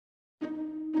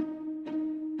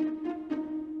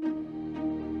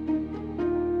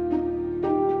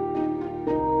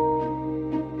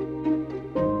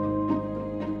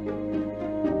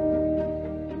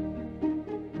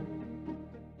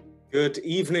Good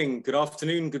evening, good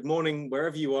afternoon, good morning,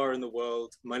 wherever you are in the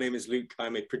world. My name is Luke.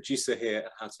 I'm a producer here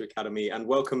at How To Academy, and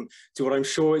welcome to what I'm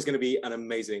sure is going to be an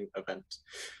amazing event.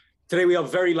 Today, we are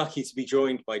very lucky to be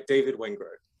joined by David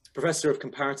Wengrow, Professor of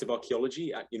Comparative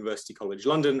Archaeology at University College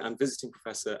London and visiting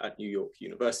professor at New York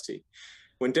University.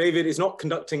 When David is not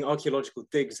conducting archaeological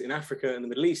digs in Africa and the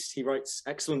Middle East, he writes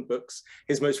excellent books.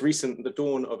 His most recent, The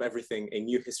Dawn of Everything, A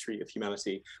New History of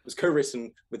Humanity, was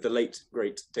co-written with the late,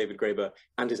 great David Graeber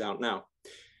and is out now.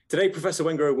 Today, Professor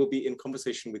Wengrow will be in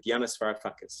conversation with Yanis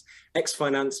Varoufakis,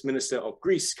 ex-finance minister of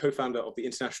Greece, co-founder of the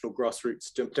International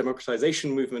Grassroots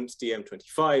Democratization Movement,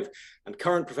 DiEM25, and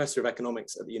current professor of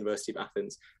economics at the University of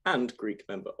Athens and Greek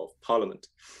member of parliament.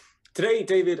 Today,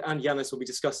 David and Yanis will be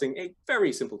discussing a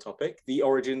very simple topic, the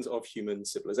origins of human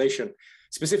civilization,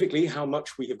 specifically how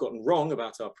much we have gotten wrong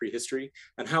about our prehistory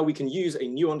and how we can use a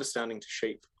new understanding to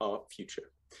shape our future.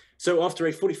 So after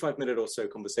a 45-minute or so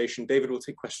conversation, David will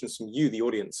take questions from you, the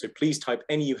audience. So please type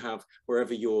any you have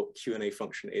wherever your Q&A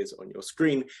function is on your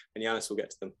screen, and Yanis will get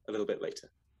to them a little bit later.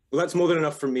 Well, that's more than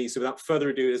enough from me. So without further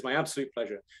ado, it is my absolute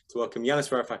pleasure to welcome Yanis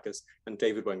Varoufakis and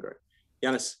David Wengrow.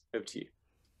 Yanis, over to you.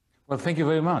 Well, thank you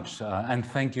very much. And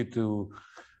thank you to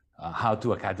How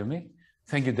To Academy.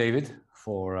 Thank you, David,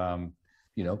 for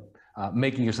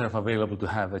making yourself available to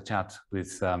have a chat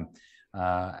with a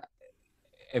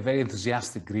very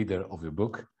enthusiastic reader of your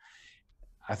book.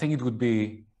 I think it would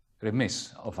be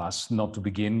remiss of us not to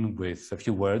begin with a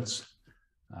few words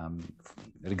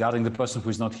regarding the person who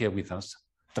is not here with us,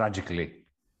 tragically,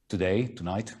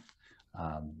 tonight,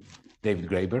 David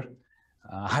Graeber.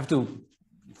 I have to,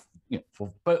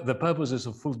 for the purposes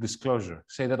of full disclosure,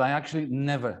 say that I actually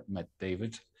never met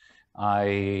David. I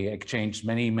exchanged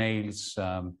many emails.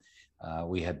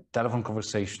 We had telephone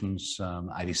conversations.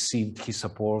 I received his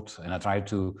support and I tried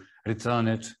to return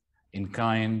it in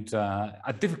kind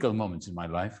at difficult moments in my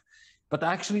life. But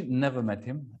I actually never met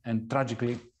him, and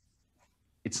tragically,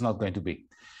 it's not going to be.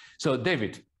 So,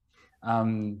 David,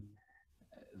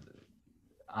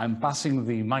 I'm passing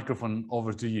the microphone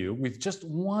over to you with just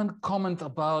one comment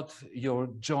about your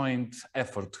joint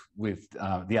effort with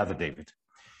the other David.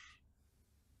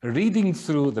 Reading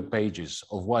through the pages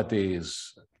of what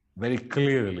is very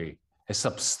clearly a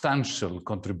substantial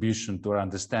contribution to our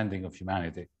understanding of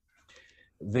humanity,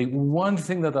 the one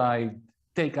thing that I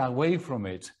take away from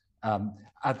it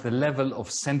at the level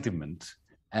of sentiment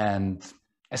and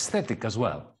aesthetic as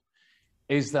well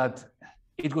is that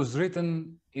it was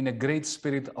written in a great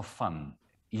spirit of fun.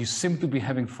 You seem to be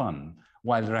having fun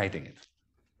while writing it.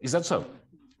 Is that so?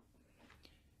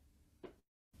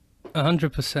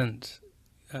 100%.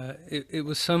 It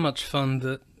was so much fun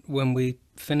that when we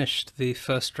finished the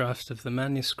first draft of the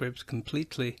manuscript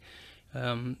completely,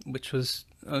 which was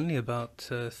only about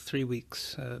 3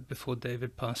 weeks before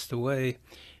David passed away,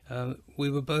 we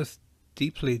were both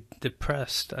deeply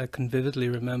depressed. I can vividly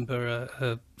remember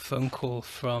a phone call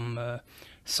from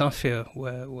Sofia,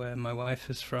 where my wife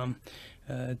is from.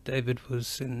 David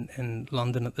was in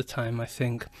London at the time, I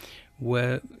think,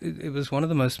 where it was one of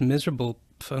the most miserable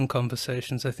phone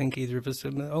conversations I think either of us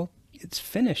said. Oh, it's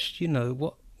finished,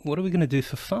 what are we going to do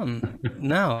for fun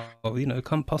now?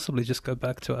 Can't possibly just go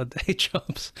back to our day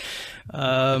jobs.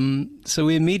 So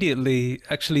we immediately,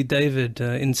 actually David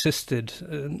insisted,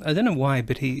 I don't know why,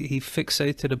 but he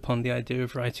fixated upon the idea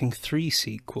of writing 3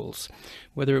 sequels,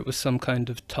 whether it was some kind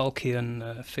of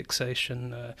Tolkien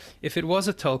fixation. If it was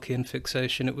a Tolkien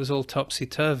fixation, it was all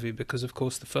topsy-turvy, because of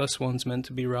course the first one's meant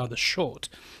to be rather short,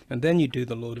 and then you do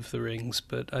the Lord of the Rings,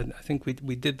 but I think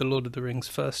we did the Lord of the Rings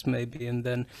first maybe, and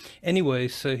then anyway,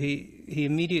 so he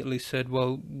immediately said,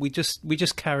 well, we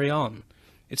just carry on.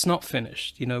 It's not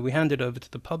finished. We hand it over to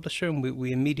the publisher, and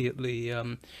we immediately,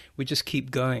 we just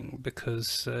keep going,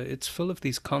 because it's full of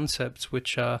these concepts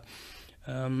which are,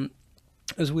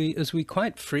 as we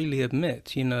quite freely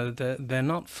admit, they're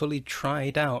not fully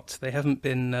tried out. They haven't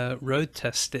been road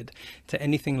tested to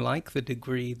anything like the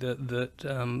degree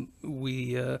that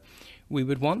we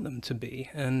would want them to be.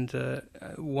 And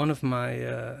one of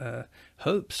my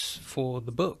hopes for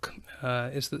the book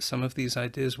is that some of these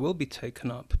ideas will be taken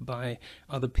up by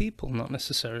other people, not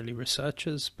necessarily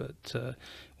researchers, but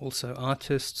also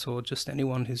artists or just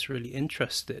anyone who's really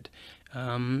interested,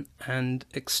 and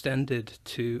extended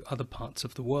to other parts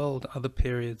of the world, other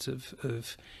periods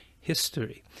of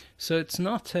history. So it's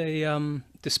not a,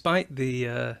 despite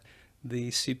the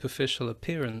superficial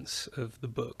appearance of the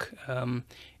book,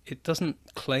 it doesn't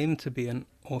claim to be an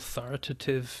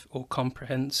authoritative or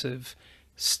comprehensive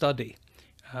study,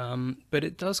 but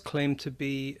it does claim to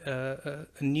be a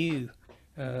new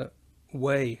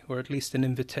way, or at least an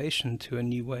invitation to a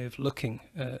new way of looking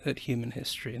at human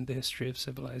history and the history of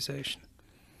civilization?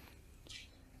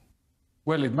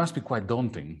 Well, it must be quite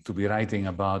daunting to be writing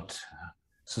about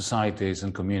societies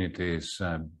and communities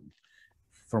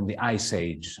from the Ice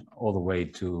Age all the way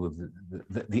to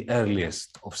the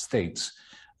earliest of states.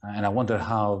 And I wonder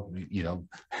how,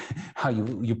 how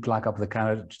you pluck up the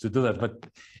courage to do that. But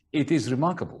it is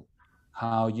remarkable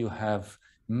how you have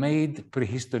made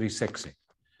prehistory sexy,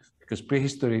 because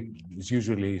prehistory is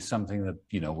usually something that,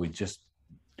 we just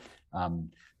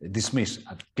dismiss,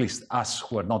 at least us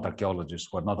who are not archaeologists,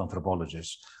 who are not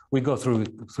anthropologists. We go through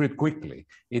it quickly.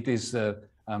 It is the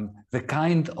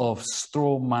kind of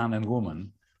straw man and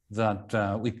woman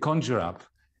that we conjure up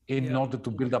in order to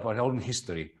build up our own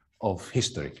history of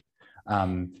history.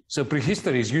 So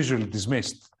prehistory is usually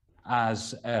dismissed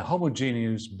as a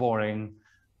homogeneous, boring,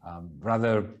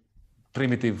 rather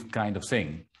primitive kind of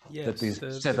thing that is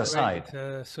set aside.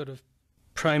 Sort of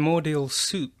primordial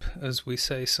soup, as we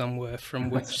say somewhere, from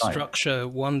which structure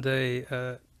one day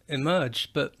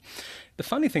emerged. But the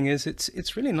funny thing is,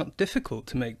 it's really not difficult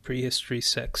to make prehistory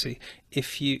sexy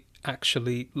if you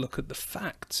actually look at the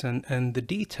facts and the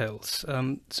details.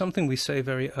 Something we say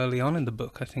very early on in the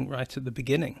book, I think right at the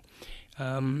beginning,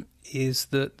 is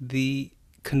that the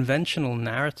conventional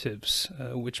narratives,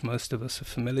 which most of us are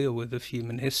familiar with of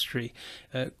human history,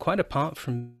 quite apart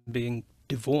from being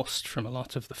divorced from a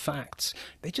lot of the facts,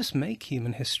 they just make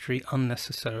human history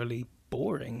unnecessarily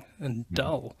boring and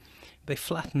dull. They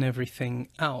flatten everything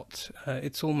out.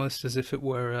 It's almost as if it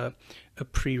were a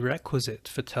prerequisite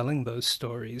for telling those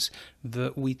stories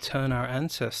that we turn our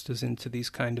ancestors into these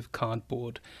kind of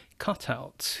cardboard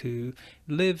cutouts who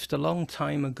lived a long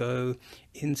time ago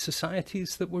in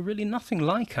societies that were really nothing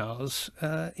like ours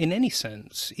in any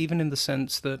sense, even in the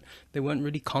sense that they weren't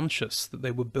really conscious that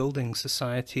they were building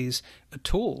societies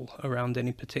at all around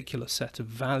any particular set of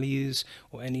values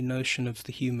or any notion of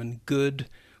the human good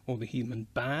or the human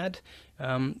bad.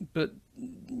 But,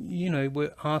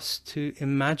 we're asked to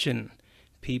imagine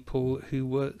people who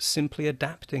were simply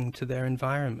adapting to their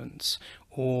environments,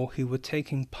 or who were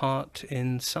taking part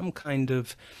in some kind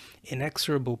of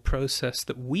inexorable process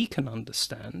that we can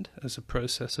understand as a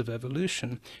process of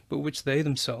evolution, but which they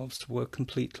themselves were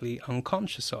completely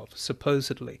unconscious of,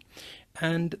 supposedly.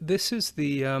 And this is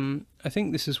I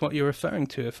think this is what you're referring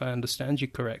to, if I understand you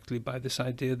correctly, by this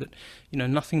idea that,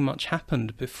 nothing much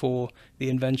happened before the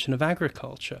invention of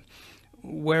agriculture.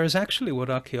 Whereas actually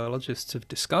what archaeologists have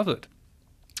discovered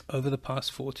over the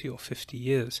past 40 or 50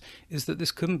 years is that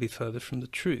this couldn't be further from the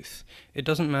truth. It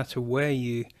doesn't matter where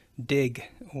you dig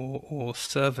or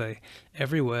survey,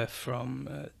 everywhere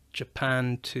from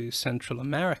Japan to Central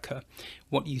America,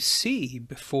 what you see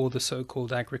before the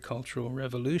so-called agricultural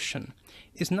revolution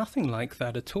is nothing like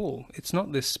that at all. It's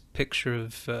not this picture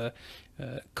of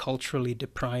culturally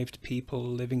deprived people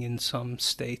living in some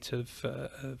state of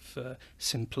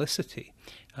simplicity.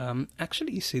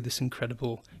 Actually, you see this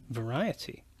incredible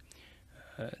variety.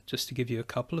 Just to give you a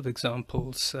couple of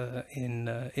examples,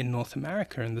 in North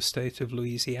America, in the state of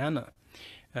Louisiana,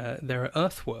 there are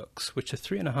earthworks which are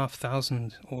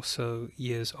 3,500 or so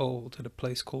years old at a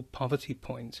place called Poverty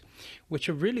Point, which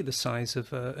are really the size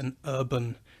of an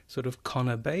urban sort of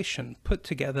conurbation put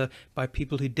together by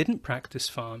people who didn't practice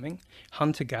farming,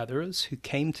 hunter-gatherers who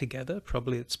came together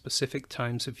probably at specific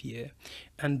times of year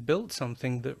and built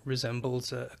something that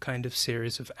resembles a kind of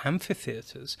series of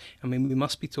amphitheaters. I mean, we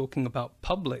must be talking about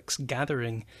publics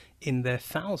gathering in their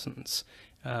thousands.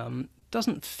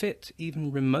 Doesn't fit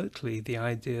even remotely the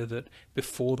idea that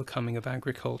before the coming of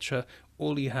agriculture,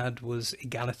 all you had was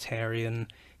egalitarian,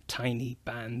 tiny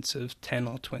bands of 10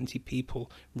 or 20 people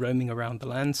roaming around the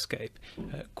landscape.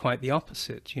 Quite the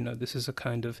opposite. This is a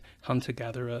kind of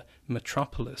hunter-gatherer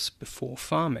metropolis before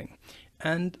farming.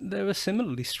 And there are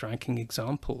similarly striking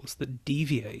examples that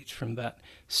deviate from that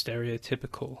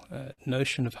stereotypical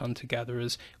notion of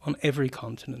hunter-gatherers on every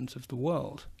continent of the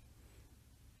world.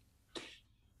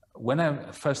 When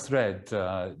I first read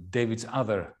David's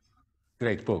other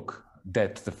great book,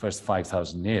 Debt, the First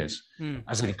 5,000 Years,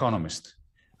 as an economist,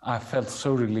 I felt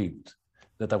so relieved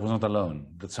that I was not alone,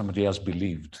 that somebody else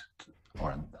believed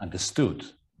or understood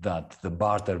that the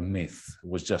barter myth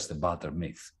was just a barter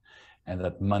myth, and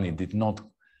that money did not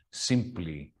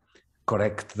simply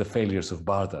correct the failures of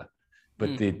barter,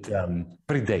 but it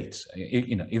predates,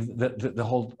 the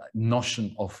whole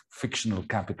notion of fictional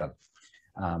capital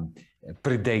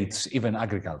predates even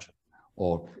agriculture,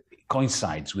 or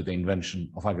coincides with the invention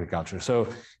of agriculture. So,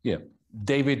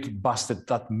 David busted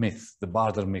that myth, the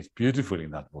barter myth, beautifully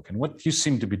in that book. And what you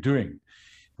seem to be doing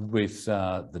with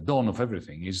the dawn of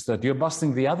everything is that you're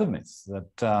busting the other myth,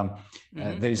 that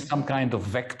there is some kind of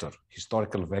vector,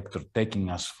 historical vector, taking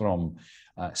us from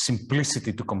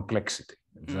simplicity to complexity.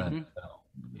 That,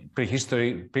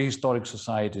 prehistoric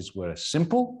societies were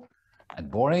simple and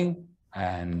boring,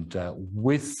 and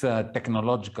with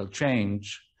technological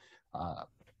change,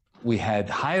 we had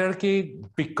hierarchy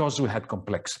because we had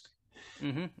complexity.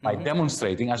 By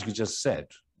demonstrating, as we just said,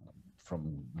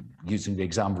 from using the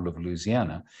example of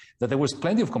Louisiana, that there was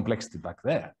plenty of complexity back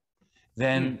there,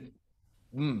 then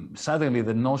suddenly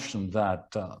the notion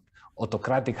that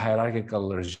autocratic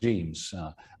hierarchical regimes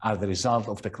are the result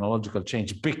of technological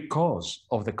change because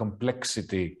of the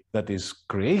complexity that is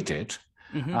created,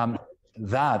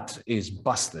 that is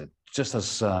busted just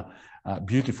as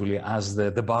beautifully as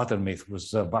the barter myth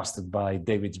was busted by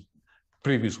David's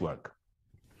previous work.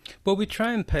 Well, we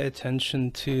try and pay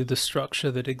attention to the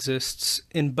structure that exists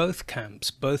in both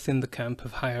camps, both in the camp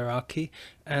of hierarchy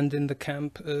and in the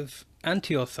camp of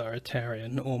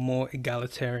anti-authoritarian or more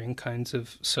egalitarian kinds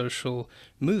of social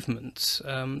movements,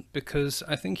 because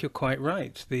I think you're quite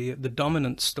right. The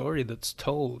dominant story that's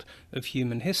told of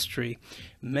human history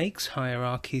makes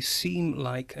hierarchy seem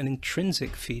like an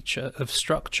intrinsic feature of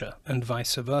structure and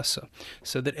vice versa,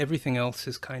 so that everything else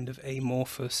is kind of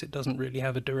amorphous. It doesn't really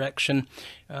have a direction.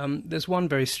 There's one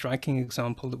very striking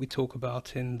example that we talk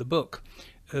about in the book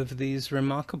of these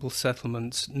remarkable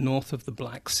settlements north of the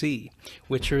Black Sea,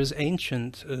 which are as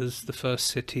ancient as the first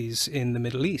cities in the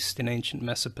Middle East, in ancient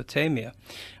Mesopotamia.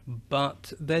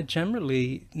 But they're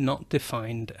generally not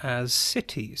defined as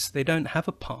cities. They don't have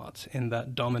a part in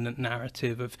that dominant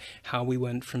narrative of how we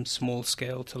went from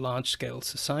small-scale to large-scale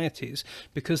societies,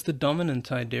 because the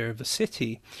dominant idea of a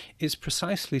city is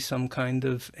precisely some kind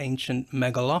of ancient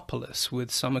megalopolis with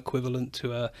some equivalent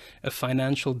to a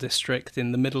financial district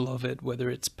in the middle of it, whether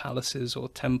it's palaces or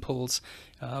temples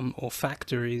or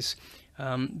factories.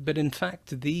 But in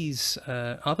fact, these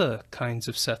other kinds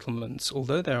of settlements,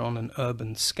 although they're on an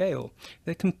urban scale,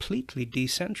 they're completely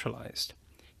decentralized.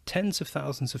 Tens of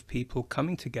thousands of people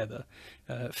coming together,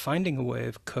 finding a way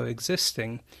of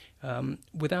coexisting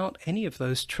without any of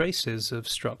those traces of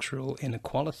structural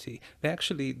inequality.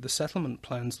 The settlement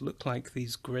plans look like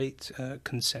these great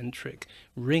concentric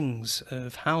rings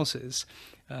of houses.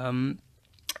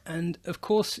 And of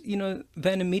course,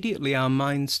 then immediately our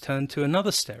minds turn to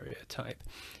another stereotype,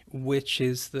 which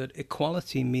is that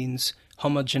equality means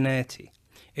homogeneity.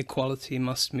 Equality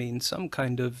must mean some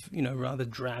kind of, rather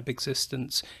drab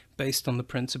existence based on the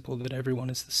principle that everyone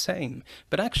is the same.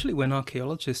 But actually, when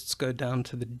archaeologists go down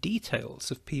to the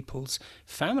details of people's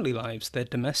family lives, their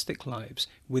domestic lives,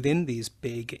 within these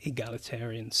big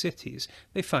egalitarian cities,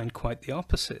 they find quite the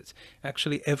opposite.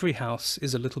 Actually, every house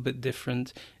is a little bit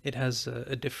different. It has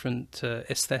a different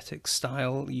aesthetic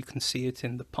style. You can see it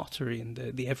in the pottery and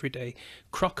the everyday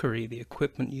crockery, the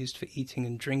equipment used for eating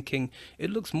and drinking. It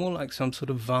looks more like some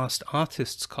sort of vast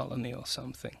artist's colony or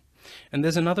something. And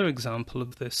there's another example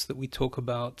of this that we talk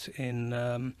about in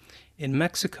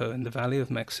Mexico, in the Valley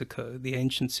of Mexico, the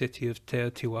ancient city of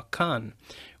Teotihuacan,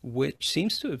 which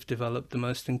seems to have developed the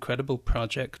most incredible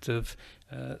project of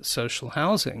social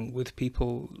housing, with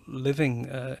people living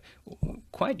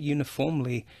quite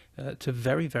uniformly to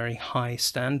very, very high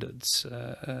standards,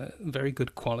 very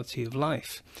good quality of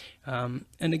life. And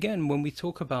again, when we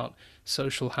talk about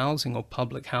social housing or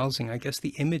public housing, I guess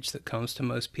the image that comes to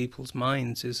most people's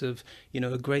minds is of,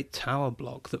 a great tower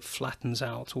block that flattens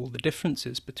out all the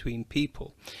differences between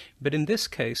people. But in this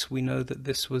case, we know that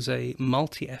this was a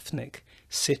multi-ethnic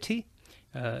city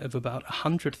of about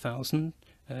 100,000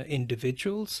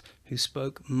 individuals who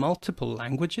spoke multiple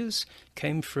languages,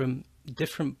 came from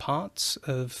different parts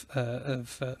of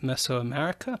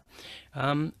Mesoamerica,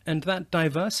 and that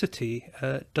diversity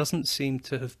doesn't seem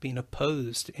to have been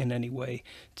opposed in any way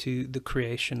to the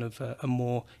creation of a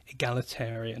more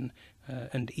egalitarian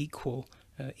and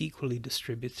equally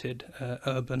distributed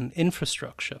urban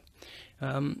infrastructure.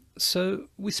 So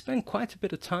we spend quite a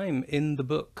bit of time in the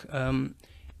book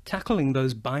tackling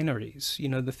those binaries,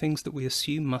 the things that we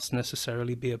assume must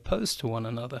necessarily be opposed to one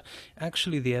another.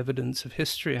 Actually, the evidence of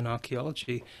history and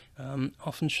archaeology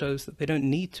often shows that they don't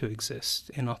need to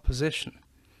exist in opposition.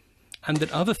 And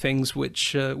that other things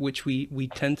which we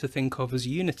tend to think of as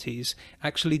unities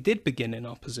actually did begin in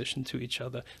opposition to each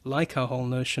other, like our whole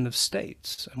notion of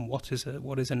states and what is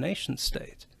a nation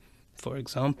state, for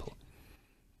example.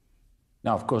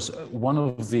 Now, of course, one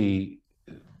of the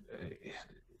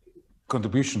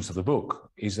contributions of the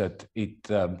book is that it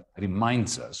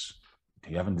reminds us,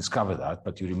 you haven't discovered that,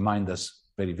 but you remind us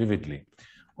very vividly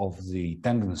of the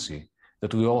tendency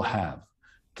that we all have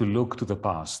to look to the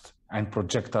past and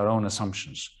project our own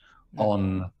assumptions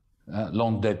on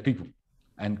long dead people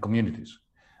and communities.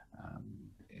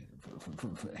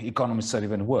 Economists are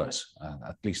even worse,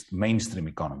 at least mainstream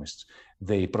economists.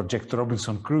 They project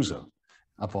Robinson Crusoe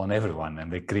upon everyone,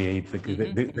 and they create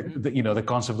the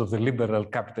concept of the liberal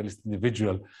capitalist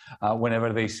individual.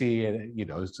 Whenever they see,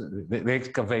 they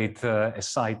excavate a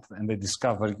site and they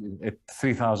discover a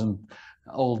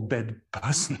 3,000-old dead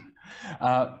person.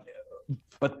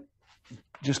 But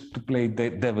just to play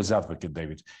devil's advocate,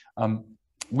 David,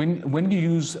 when you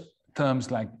use terms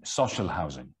like social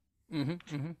housing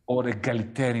or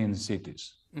egalitarian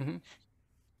cities,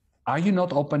 are you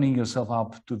not opening yourself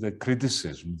up to the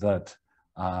criticism that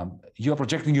you're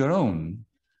projecting your own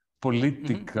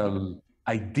political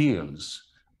ideals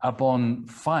upon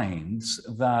finds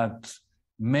that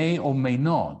may or may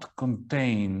not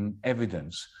contain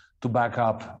evidence to back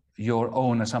up your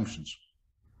own assumptions?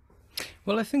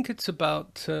 Well, I think it's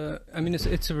about,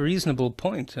 it's a reasonable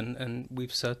point, and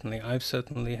I've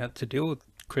certainly had to deal with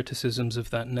criticisms of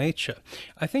that nature.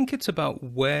 I think it's about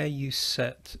where you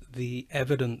set the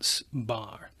evidence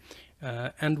bar,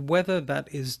 and whether that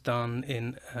is done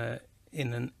in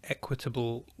an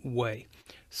equitable way.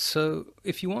 So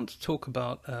if you want to talk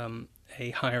about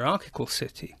a hierarchical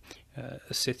city,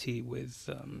 a city with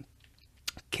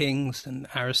kings and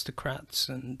aristocrats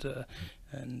and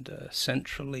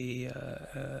centrally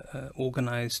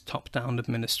organized top-down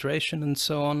administration and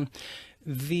so on,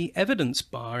 the evidence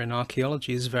bar in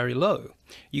archaeology is very low.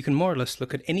 You can more or less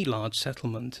look at any large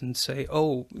settlement and say,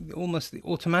 oh, almost the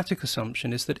automatic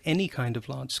assumption is that any kind of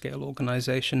large-scale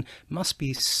organization must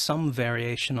be some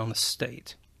variation on a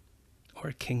state or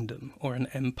a kingdom or an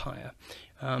empire.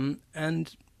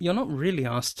 And you're not really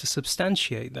asked to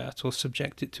substantiate that or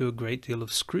subject it to a great deal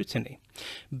of scrutiny.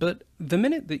 But the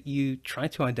minute that you try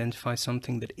to identify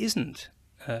something that isn't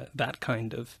that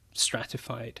kind of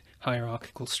stratified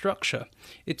hierarchical structure,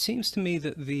 it seems to me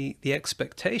that the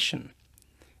expectation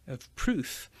of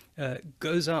proof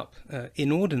goes up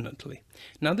inordinately.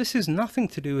 Now, this is nothing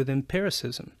to do with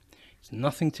empiricism. It's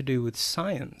nothing to do with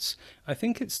science. I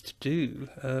think it's to do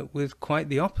with quite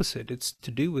the opposite. It's to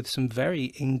do with some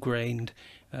very ingrained,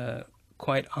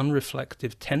 quite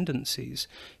unreflective tendencies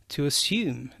to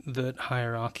assume that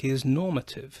hierarchy is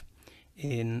normative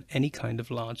in any kind of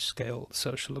large-scale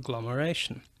social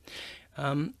agglomeration.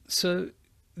 So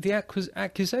the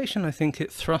accusation, I think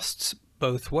it thrusts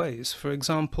both ways. For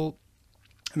example,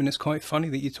 it's quite funny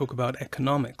that you talk about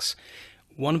economics.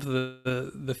 One of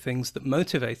the things that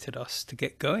motivated us to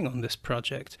get going on this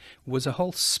project was a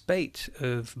whole spate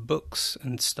of books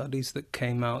and studies that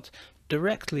came out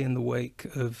directly in the wake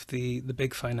of the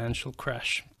big financial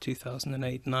crash,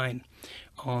 2008-9,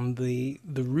 on the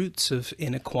roots of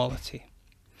inequality.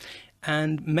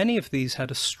 And many of these had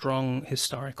a strong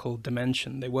historical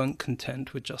dimension. They weren't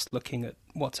content with just looking at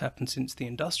what's happened since the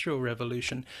Industrial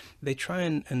Revolution. They try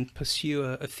and pursue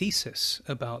a thesis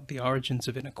about the origins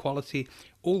of inequality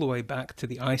all the way back to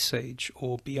the Ice Age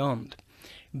or beyond.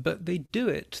 But they do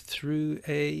it through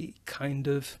a kind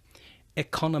of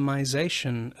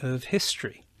economization of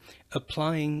history,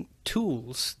 applying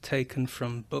tools taken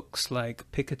from books like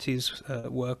Piketty's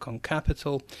work on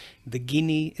capital, the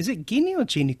Gini, is it Gini or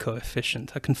Gini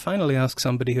coefficient? I can finally ask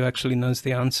somebody who actually knows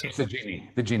the answer. It's the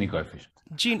Gini coefficient.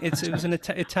 It was an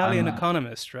Italian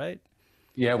economist, right?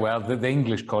 Yeah, well, the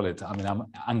English call it, I'm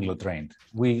Anglo-trained.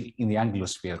 We, in the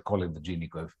Anglosphere, call it the Gini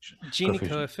coefficient. Gini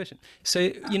coefficient.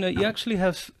 So, you actually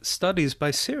have studies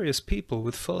by serious people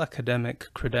with full academic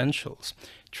credentials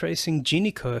tracing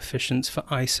Gini coefficients for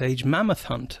Ice Age mammoth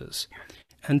hunters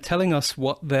and telling us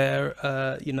what their,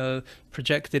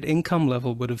 projected income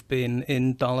level would have been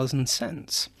in dollars and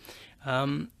cents.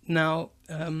 Now,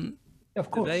 of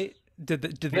course.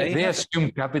 They assume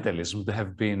capitalism to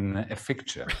have been a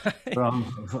fixture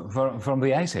from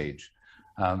the Ice Age.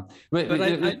 I would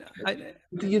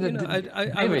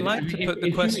like to put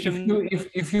the question.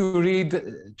 If you read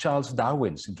Charles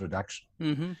Darwin's introduction,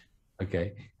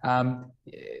 okay,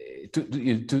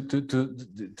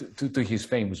 to his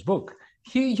famous book,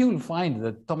 you'll find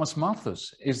that Thomas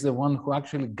Malthus is the one who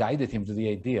actually guided him to the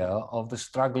idea of the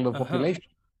struggle of population.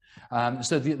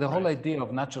 So the whole idea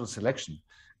of natural selection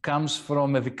comes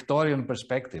from a Victorian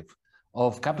perspective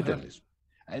of capitalism.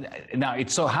 Now,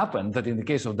 it so happened that in the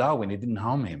case of Darwin, it didn't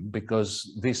harm him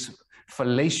because this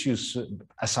fallacious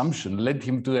assumption led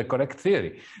him to a correct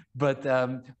theory. But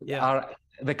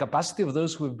the capacity of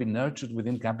those who have been nurtured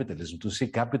within capitalism to see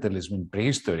capitalism in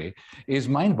prehistory is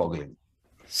mind-boggling.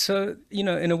 So, in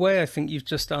a way, I think you've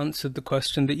just answered the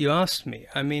question that you asked me.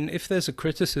 I mean, if there's a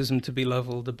criticism to be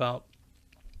leveled about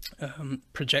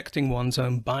projecting one's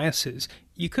own biases,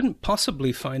 you couldn't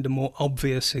possibly find a more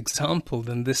obvious example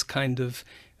than this kind of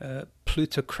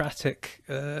plutocratic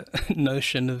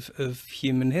notion of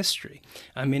human history.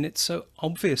 I mean, it's so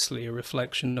obviously a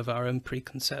reflection of our own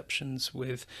preconceptions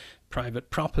with private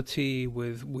property,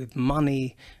 with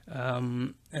money,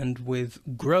 and with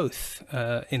growth,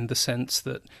 in the sense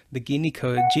that the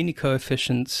Gini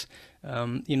coefficients,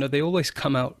 you know, they always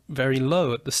come out very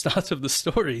low at the start of the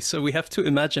story. So we have to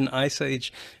imagine Ice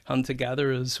Age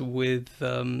hunter-gatherers with,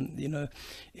 you know,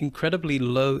 incredibly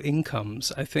low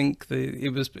incomes. I think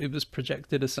it was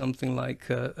projected as something like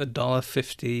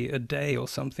 $1.50 a day or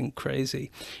something crazy.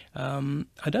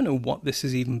 I don't know what this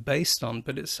is even based on,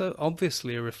 but it's so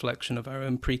obviously a reflection of our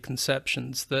own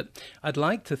preconceptions that I'd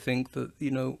like to think that,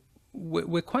 you know,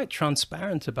 we're quite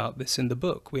transparent about this in the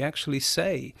book. We actually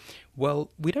say,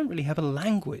 well, we don't really have a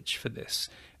language for this.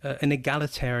 An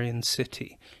egalitarian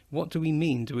city. What do we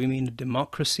mean? Do we mean a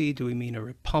democracy? Do we mean a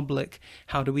republic?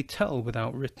 How do we tell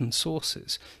without written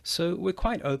sources? So we're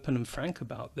quite open and frank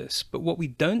about this. But what we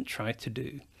don't try to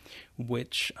do,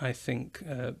 which I think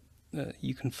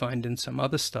you can find in some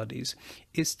other studies,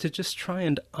 is to just try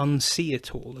and unsee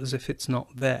it all as if it's not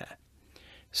there.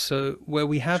 So where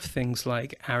we have things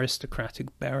like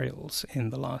aristocratic burials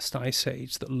in the last Ice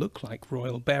Age that look like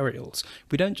royal burials,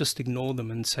 we don't just ignore them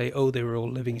and say, oh, they were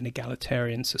all living in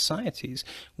egalitarian societies.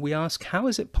 We ask, how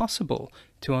is it possible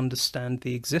to understand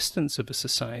the existence of a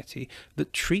society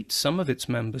that treats some of its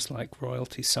members like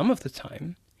royalty some of the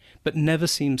time, but never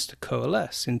seems to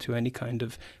coalesce into any kind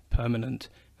of permanent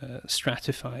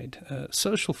stratified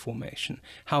social formation?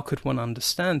 How could one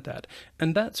understand that?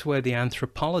 And that's where the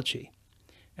anthropology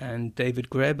and David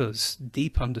Graeber's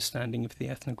deep understanding of the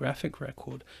ethnographic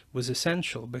record was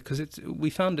essential, because we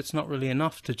found it's not really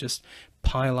enough to just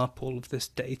pile up all of this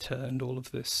data and all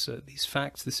of this these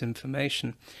facts, this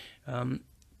information.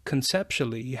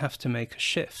 Conceptually, you have to make a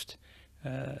shift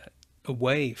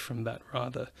away from that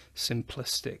rather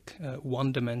simplistic,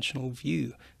 one-dimensional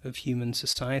view of human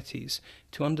societies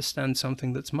to understand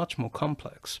something that's much more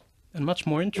complex and much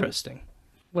more interesting.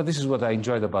 Well, this is what I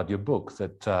enjoyed about your book,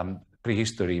 that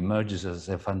prehistory emerges as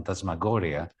a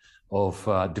phantasmagoria of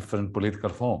different political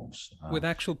forms. With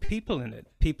actual people in it,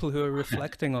 people who are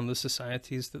reflecting on the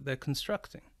societies that they're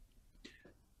constructing.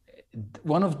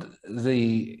 One of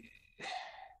the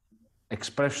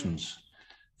expressions,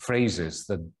 phrases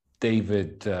that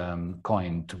David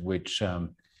coined, which I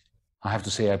have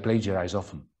to say I plagiarize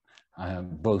often,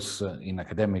 both in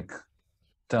academic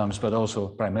terms, but also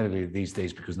primarily these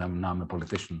days because now I'm a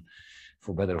politician,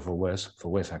 for better or for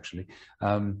worse actually,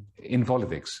 in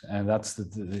politics. And that's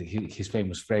his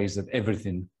famous phrase that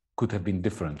everything could have been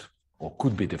different or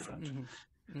could be different.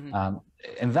 Mm-hmm. Mm-hmm.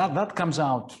 And that comes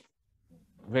out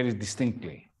very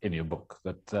distinctly in your book,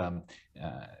 that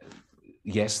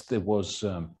yes, there was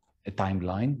a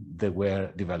timeline, there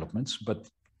were developments, but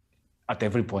at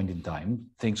every point in time,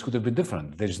 things could have been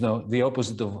different. There's the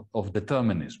opposite of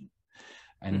determinism.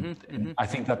 And, and I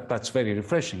think that that's very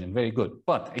refreshing and very good.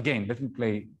 But again, let me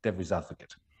play devil's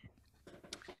advocate.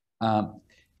 A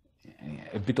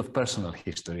bit of personal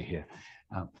history here.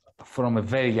 From a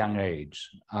very young age,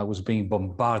 I was being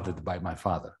bombarded by my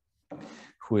father,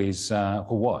 who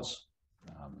was,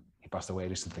 he passed away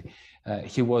recently.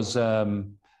 He was a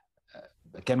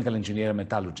chemical engineer, a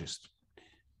metallurgist,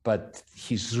 but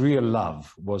his real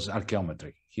love was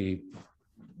archaeometry. He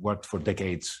worked for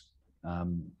decades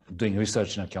doing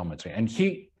research in archaeometry, and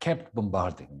he kept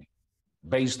bombarding me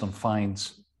based on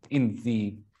finds in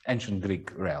the ancient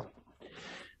Greek realm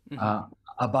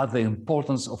about the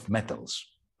importance of metals.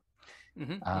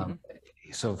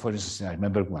 So for instance, I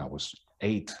remember when I was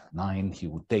 8, 9, he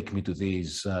would take me to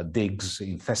these digs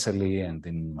in Thessaly and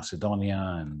in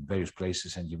Macedonia and various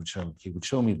places, and he would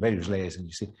show me various layers, and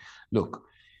you see, look,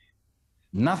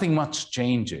 nothing much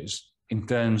changes in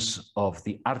terms of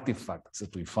the artifacts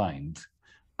that we find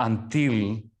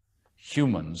until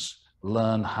humans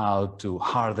learn how to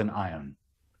harden iron,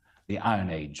 the Iron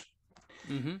Age.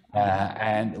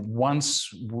 And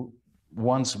once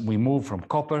we move from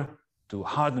copper to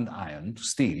hardened iron, to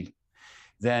steel,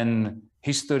 then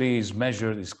history is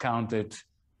measured, is counted,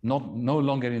 no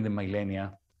longer in the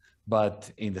millennia,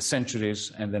 but in the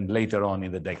centuries, and then later on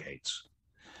in the decades.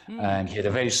 And he had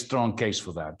a very strong case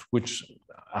for that, which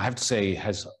I have to say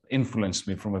has influenced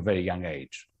me from a very young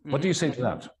age. What do you say to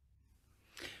that?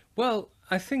 Well,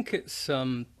 I think it's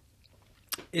a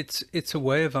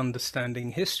way of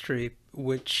understanding history,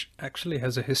 which actually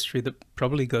has a history that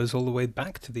probably goes all the way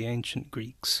back to the ancient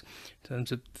Greeks, in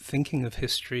terms of thinking of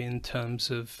history in terms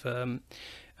of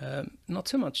not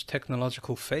so much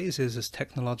technological phases as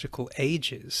technological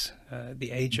ages,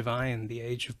 the age of iron, the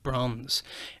age of bronze.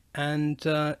 And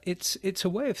it's a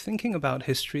way of thinking about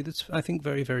history that's, I think,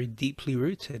 very, very deeply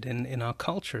rooted in our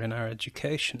culture, in our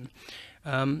education,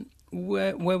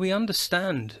 where we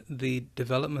understand the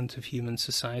development of human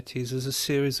societies as a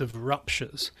series of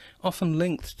ruptures, often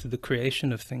linked to the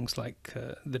creation of things like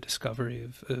the discovery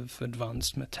of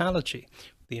advanced metallurgy,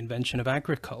 the invention of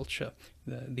agriculture,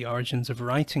 the origins of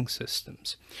writing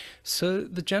systems. So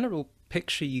the general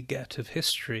picture you get of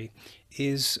history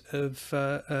is of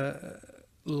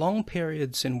long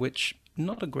periods in which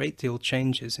not a great deal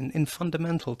changes in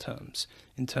fundamental terms,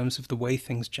 in terms of the way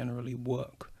things generally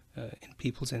work in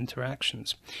people's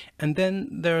interactions. And then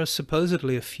there are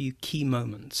supposedly a few key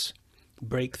moments,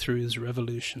 breakthroughs,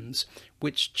 revolutions,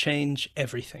 which change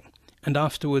everything. And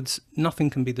afterwards, nothing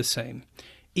can be the same.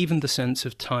 Even the sense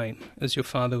of time, as your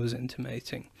father was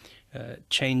intimating,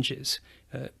 changes.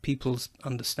 People's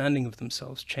understanding of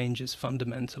themselves changes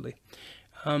fundamentally.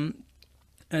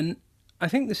 And I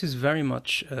think this is very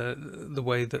much the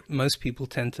way that most people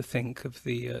tend to think of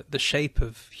the shape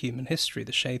of human history,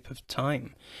 the shape of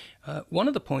time. One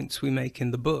of the points we make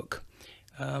in the book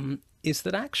is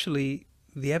that actually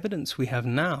the evidence we have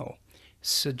now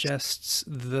suggests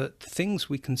that things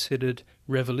we considered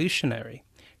revolutionary,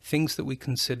 things that we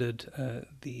considered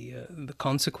the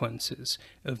consequences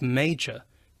of major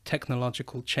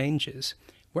technological changes,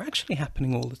 were actually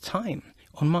happening all the time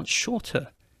on much shorter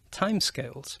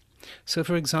timescales. So,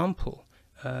 for example,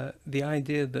 the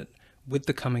idea that with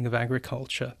the coming of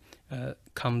agriculture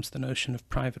comes the notion of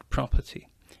private property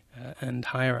and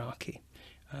hierarchy.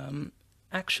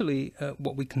 Actually,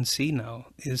 what we can see now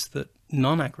is that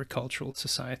non-agricultural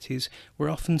societies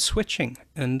were often switching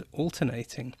and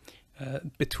alternating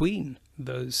between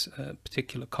those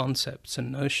particular concepts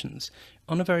and notions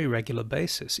on a very regular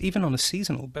basis, even on a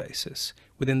seasonal basis.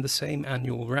 Within the same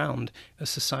annual round, a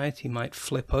society might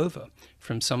flip over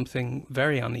from something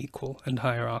very unequal and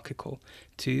hierarchical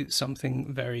to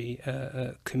something very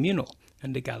communal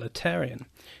and egalitarian.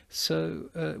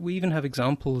 So we even have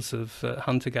examples of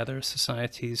hunter-gatherer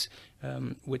societies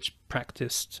which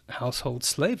practiced household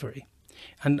slavery,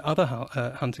 and other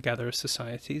hunter-gatherer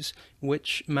societies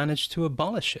which managed to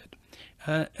abolish it.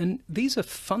 And these are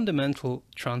fundamental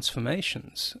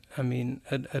transformations. I mean,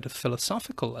 at a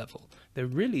philosophical level, they're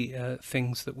really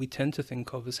things that we tend to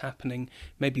think of as happening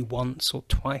maybe once or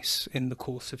twice in the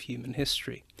course of human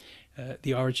history.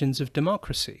 The origins of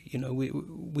democracy, you know,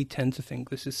 we tend to think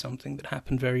this is something that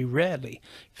happened very rarely.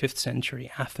 5th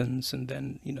century Athens, and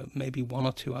then, you know, maybe one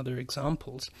or two other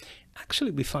examples.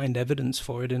 Actually, we find evidence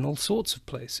for it in all sorts of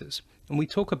places, and we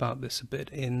talk about this a bit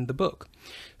in the book.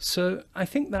 So I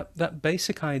think that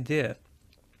basic idea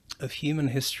of human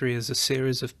history as a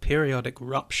series of periodic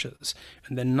ruptures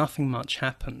and then nothing much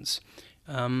happens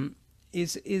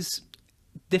is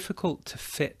difficult to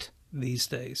fit these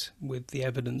days with the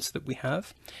evidence that we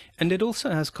have. And it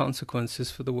also has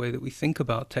consequences for the way that we think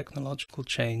about technological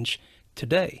change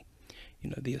today. You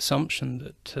know, the assumption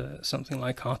that something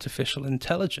like artificial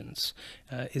intelligence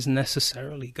is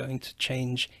necessarily going to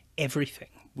change everything.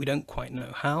 We don't quite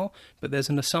know how, but there's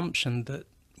an assumption that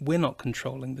we're not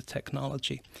controlling the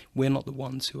technology. We're not the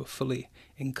ones who are fully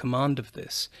in command of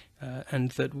this,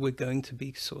 and that we're going to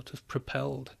be sort of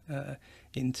propelled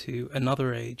into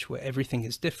another age where everything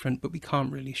is different, but we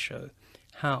can't really show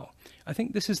how. I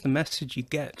think this is the message you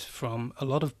get from a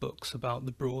lot of books about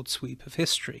the broad sweep of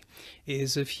history,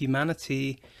 is of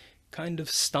humanity kind of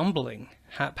stumbling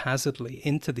haphazardly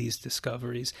into these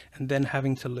discoveries and then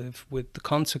having to live with the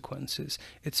consequences.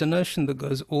 It's a notion that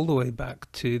goes all the way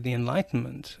back to the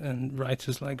Enlightenment and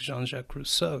writers like Jean-Jacques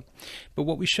Rousseau. But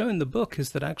what we show in the book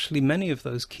is that actually many of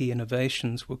those key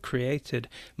innovations were created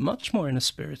much more in a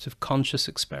spirit of conscious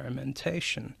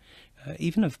experimentation,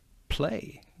 even of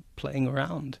playing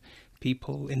around,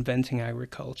 people inventing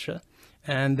agriculture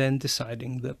and then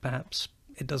deciding that perhaps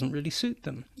it doesn't really suit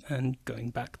them, and going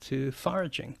back to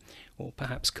foraging, or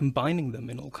perhaps combining them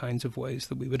in all kinds of ways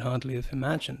that we would hardly have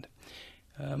imagined.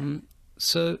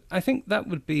 So I think that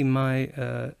would be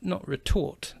my, not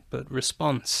retort, but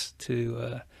response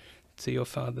to your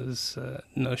father's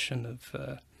notion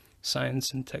of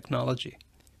science and technology.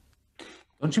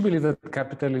 Don't you believe that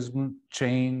capitalism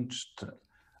changed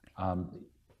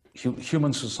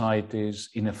human societies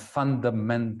in a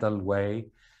fundamental way,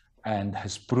 and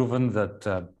has proven that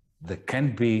there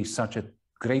can be such a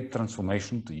great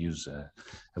transformation, to use a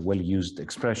well-used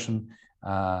expression,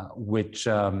 which,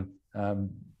 you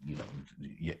know,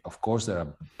 of course, there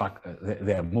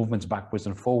are movements backwards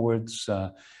and forwards,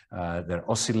 there are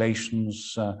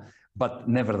oscillations, But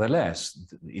nevertheless,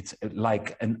 it's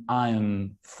like an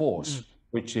iron force,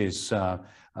 which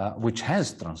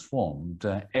has transformed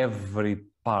every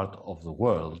part of the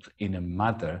world in a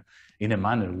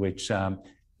manner which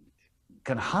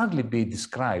can hardly be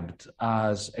described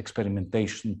as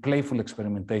experimentation, playful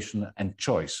experimentation and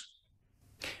choice.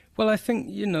 Well, I think,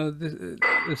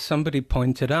 somebody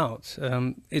pointed out,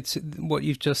 it's what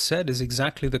you've just said is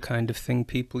exactly the kind of thing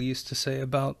people used to say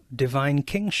about divine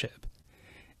kingship.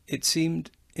 It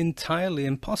seemed entirely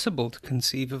impossible to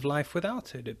conceive of life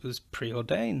without it. It was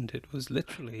preordained. It was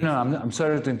literally... No, I'm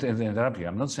sorry to interrupt you.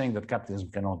 I'm not saying that capitalism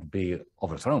cannot be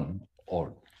overthrown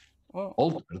or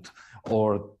altered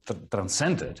or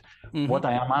transcended. What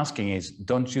I am asking is,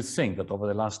 don't you think that over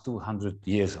the last 200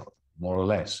 years, more or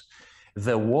less,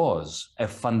 there was a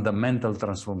fundamental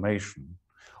transformation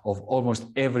of almost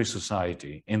every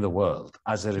society in the world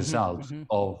as a result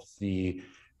of the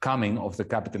coming of the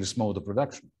capitalist mode of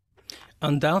production?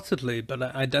 Undoubtedly,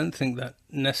 but I don't think that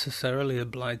necessarily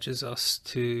obliges us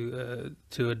to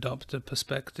adopt a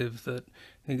perspective that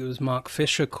I think it was Mark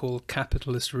Fisher called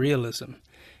capitalist realism.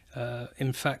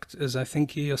 In fact, as I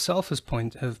think you yourself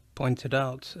have pointed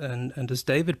out, and as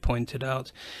David pointed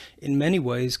out, in many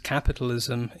ways,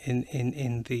 capitalism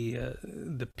in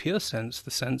the pure sense,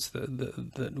 the sense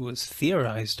that was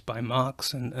theorized by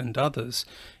Marx and others,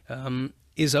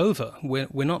 is over. We're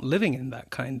not living in that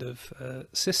kind of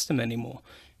system anymore.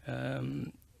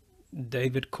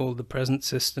 David called the present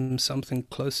system something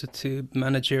closer to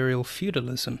managerial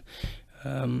feudalism,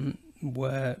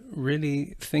 where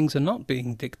really things are not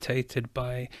being dictated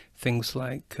by things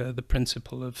like the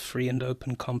principle of free and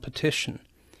open competition,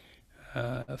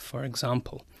 for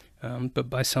example, but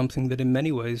by something that in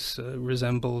many ways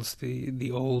resembles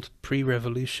the old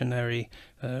pre-revolutionary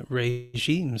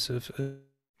regimes of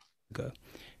ago,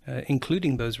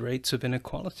 including those rates of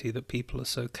inequality that people are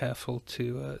so careful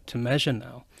to measure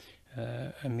now.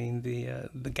 I mean,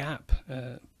 the gap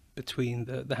between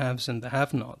the haves and the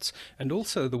have-nots, and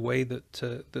also the way that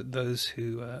that those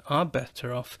who are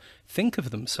better off think of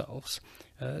themselves,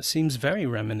 seems very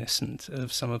reminiscent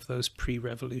of some of those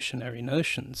pre-revolutionary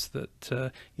notions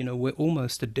that we're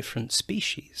almost a different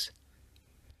species.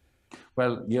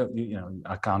 Well,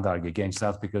 I can't argue against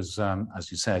that because,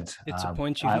 as you said, it's a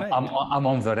point you've made. I'm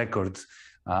on the record.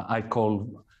 I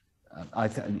call,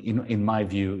 in my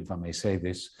view, if I may say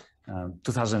this,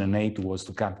 2008 was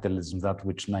to capitalism that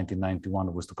which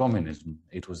 1991 was to communism.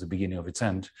 It was the beginning of its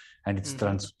end, and its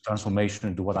transformation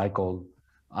into what I call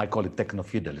it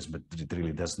techno-feudalism, but it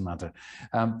really doesn't matter.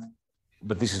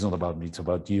 But this is not about me, it's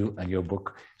about you and your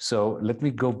book. So let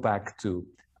me go back to,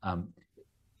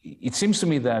 it seems to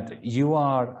me that you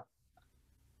are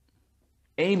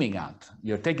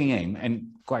you're taking aim, and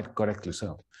quite correctly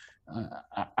so,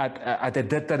 at a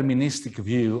deterministic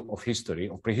view of history,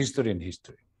 of prehistory and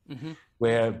history.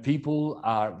 Where people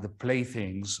are the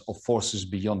playthings of forces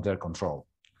beyond their control.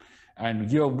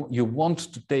 And you want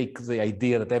to take the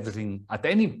idea that everything at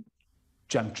any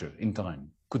juncture in time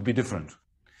could be different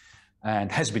and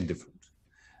has been different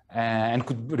and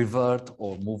could revert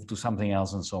or move to something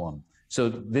else and so on. So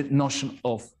the notion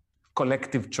of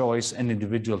collective choice and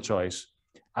individual choice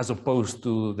as opposed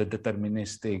to the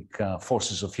deterministic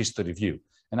forces of history view.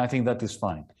 And I think that is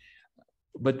fine.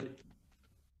 But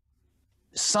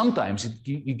sometimes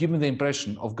you give me the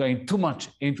impression of going too much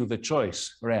into the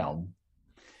choice realm,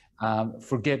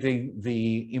 forgetting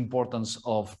the importance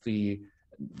of the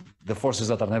forces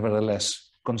that are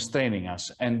nevertheless constraining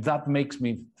us. And that makes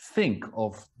me think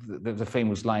of the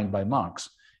famous line by Marx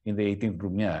in the 18th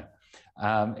Brumaire,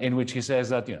 in which he says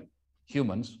that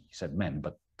humans, he said men,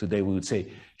 but today we would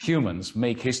say humans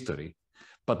make history,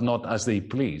 but not as they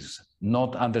please,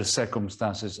 not under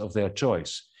circumstances of their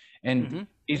choice. And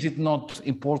is it not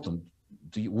important,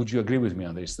 would you agree with me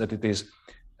on this, that it is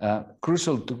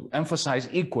crucial to emphasize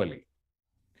equally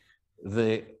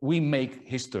we make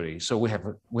history, so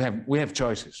we have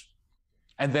choices,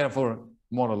 and therefore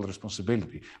moral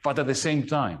responsibility. But at the same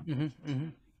time,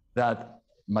 that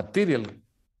material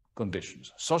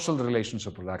conditions, social relations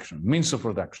of production, means of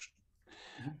production,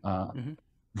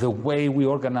 the way we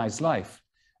organize life,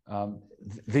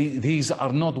 these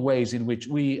are not ways in which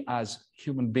we as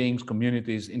human beings,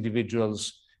 communities,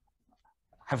 individuals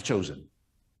have chosen.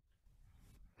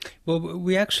 Well,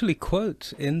 we actually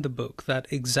quote in the book that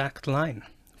exact line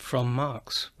from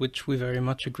Marx, which we very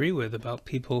much agree with, about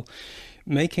people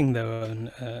making their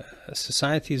own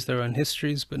societies, their own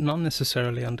histories, but not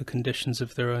necessarily under conditions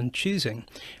of their own choosing.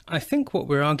 I think what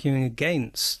we're arguing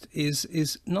against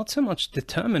is not so much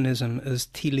determinism as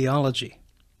teleology.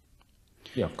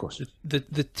 Yeah, of course.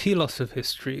 The telos of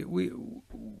history,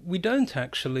 we don't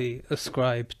actually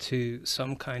ascribe to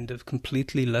some kind of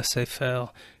completely laissez-faire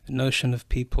notion of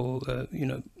people,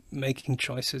 making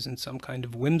choices in some kind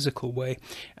of whimsical way.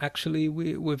 Actually,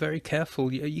 we're very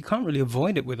careful. You can't really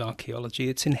avoid it with archaeology.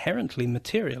 It's inherently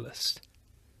materialist.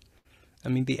 I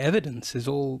mean, the evidence is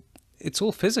all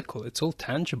physical, it's all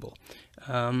tangible,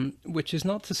 which is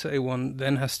not to say one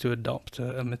then has to adopt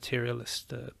a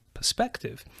materialist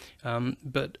perspective,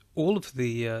 but all of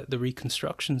the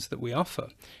reconstructions that we offer,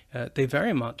 they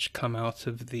very much come out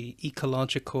of the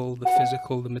ecological, the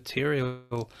physical, the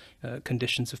material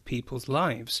conditions of people's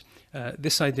lives.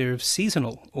 This idea of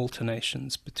seasonal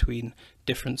alternations between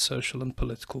different social and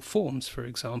political forms, for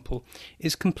example,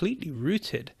 is completely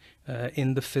rooted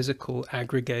in the physical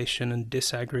aggregation and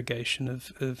disaggregation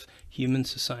of human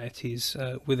societies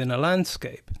within a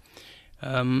landscape.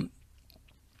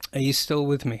 Are you still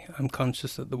with me? I'm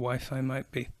conscious that the Wi-Fi might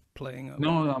be playing up.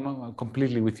 No, I'm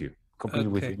completely with you. Completely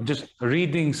with you. I'm just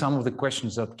reading some of the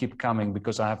questions that keep coming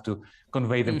because I have to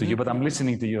convey them to you, but I'm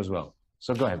listening to you as well.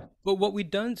 So go ahead. But what we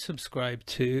don't subscribe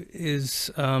to is,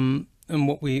 and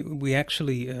what we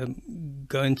actually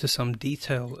go into some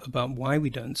detail about why we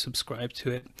don't subscribe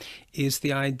to it, is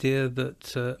the idea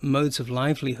that modes of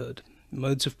livelihood,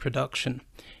 modes of production,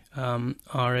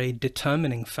 are a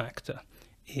determining factor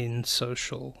in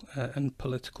social and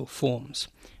political forms.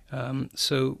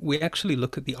 So we actually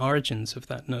look at the origins of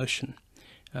that notion,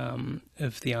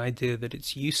 of the idea that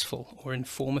it's useful or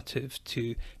informative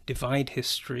to divide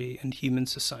history and human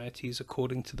societies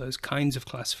according to those kinds of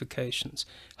classifications: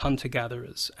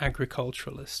 hunter-gatherers,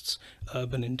 agriculturalists,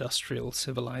 urban industrial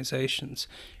civilizations.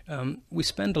 We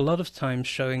spend a lot of time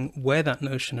showing where that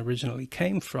notion originally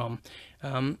came from,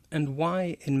 and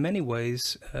why, in many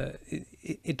ways,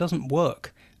 it doesn't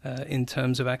work in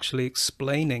terms of actually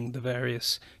explaining the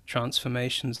various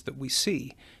transformations that we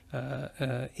see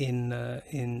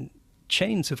in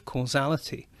chains of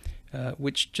causality,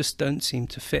 which just don't seem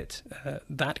to fit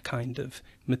that kind of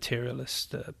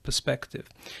materialist perspective.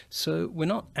 So we're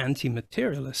not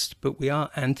anti-materialist, but we are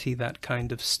anti that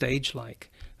kind of stage-like,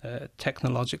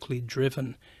 technologically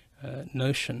driven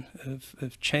notion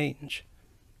of change.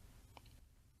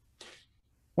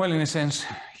 Well, in a sense,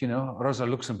 Rosa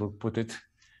Luxemburg put it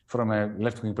from a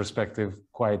left-wing perspective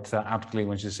quite aptly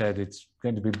when she said it's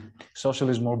going to be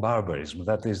socialism or barbarism.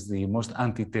 That is the most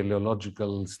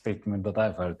anti-teleological statement that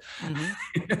I've heard.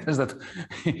 Is that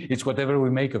it's whatever we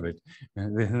make of it.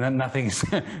 Nothing is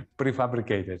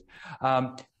prefabricated.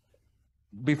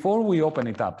 Before we open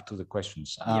it up to the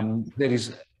questions, there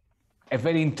is a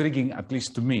very intriguing, at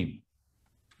least to me,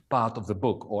 part of the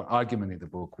book or argument in the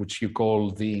book, which you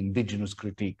call the indigenous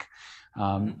critique.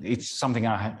 It's something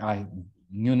I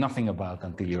knew nothing about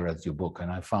until you read your book,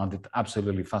 and I found it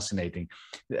absolutely fascinating.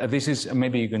 This is,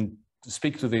 maybe you can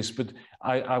speak to this, but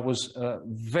I was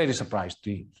very surprised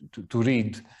to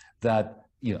read that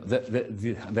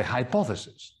the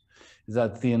hypothesis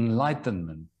that the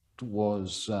Enlightenment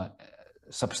was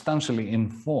substantially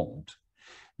informed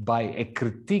by a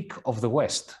critique of the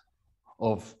West,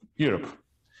 of Europe,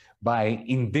 by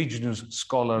indigenous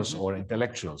scholars or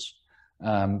intellectuals,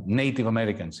 Native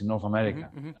Americans in North America,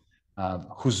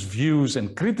 whose views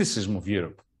and criticism of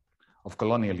Europe, of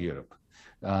colonial Europe,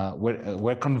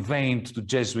 were conveyed to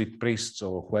Jesuit priests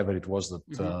or whoever it was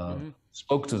that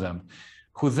spoke to them,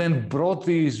 who then brought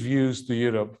these views to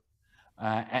Europe,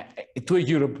 to a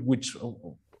Europe which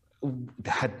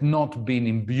had not been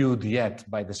imbued yet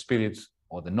by the spirit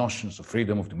or the notions of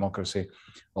freedom, of democracy,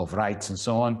 of rights, and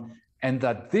so on, and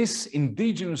that this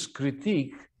indigenous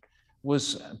critique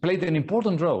played an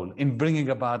important role in bringing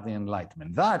about the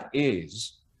Enlightenment. That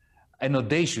is an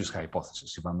audacious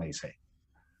hypothesis, if I may say.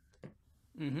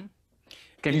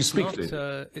 Can you speak to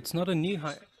it? It's not a new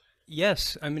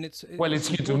Yes, I mean well, it's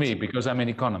new to me because I'm an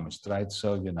economist, right?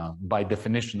 So by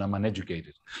definition, I'm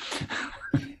uneducated.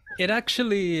 It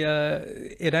actually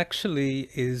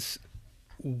is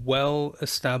well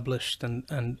established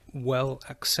and well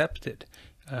accepted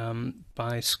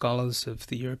by scholars of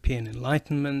the European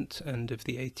Enlightenment and of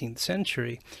the 18th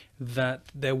century that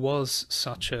there was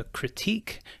such a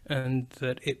critique and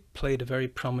that it played a very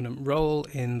prominent role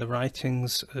in the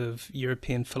writings of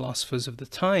European philosophers of the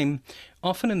time,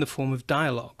 often in the form of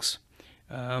dialogues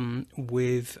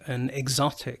with an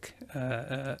exotic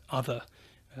other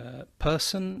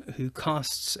person who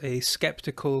casts a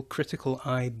skeptical, critical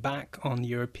eye back on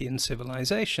European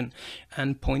civilization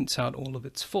and points out all of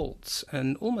its faults.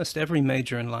 And almost every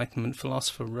major Enlightenment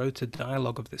philosopher wrote a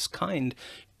dialogue of this kind,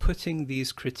 putting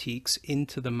these critiques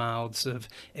into the mouths of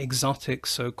exotic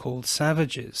so-called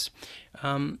savages.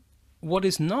 What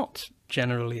is not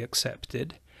generally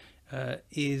accepted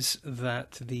is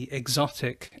that the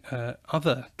exotic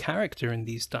other character in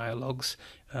these dialogues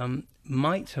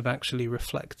might have actually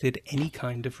reflected any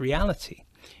kind of reality.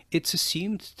 It's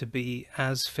assumed to be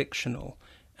as fictional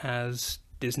as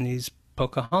Disney's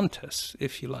Pocahontas,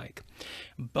 if you like.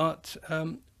 But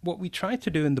what we try to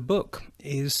do in the book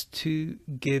is to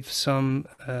give some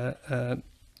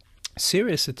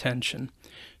serious attention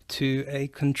to a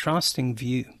contrasting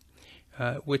view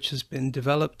which has been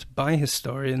developed by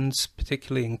historians,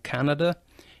 particularly in Canada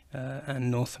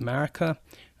and North America,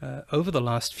 over the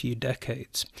last few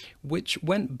decades, which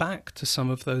went back to some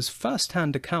of those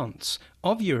first-hand accounts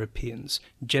of Europeans,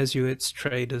 Jesuits,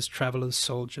 traders, travelers,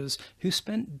 soldiers, who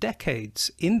spent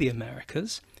decades in the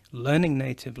Americas, learning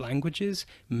native languages,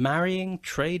 marrying,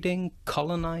 trading,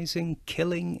 colonizing,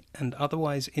 killing, and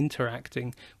otherwise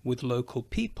interacting with local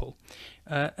people,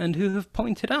 and who have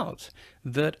pointed out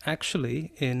that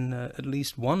actually, in at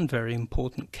least one very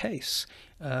important case,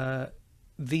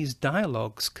 these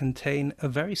dialogues contain a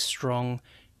very strong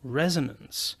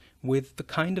resonance with the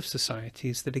kind of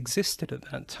societies that existed at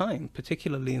that time,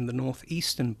 particularly in the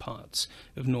northeastern parts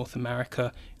of North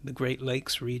America, the Great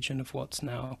Lakes region of what's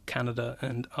now Canada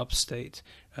and upstate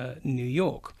New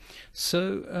York.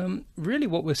 So really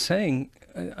what we're saying,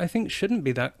 I think, shouldn't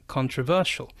be that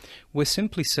controversial. We're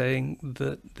simply saying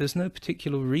that there's no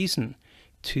particular reason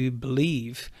to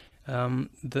believe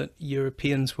that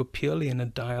Europeans were purely in a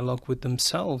dialogue with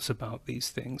themselves about these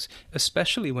things,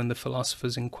 especially when the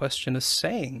philosophers in question are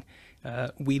saying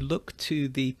we look to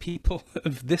the people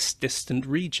of this distant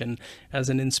region as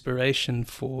an inspiration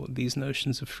for these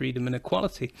notions of freedom and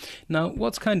equality. Now,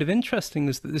 what's kind of interesting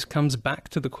is that this comes back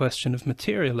to the question of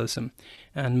materialism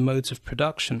and modes of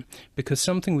production, because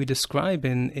something we describe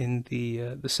in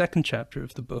the second chapter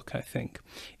of the book, I think,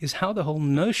 is how the whole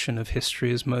notion of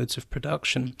history as modes of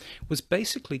production was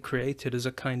basically created as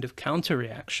a kind of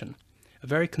counter-reaction, a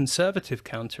very conservative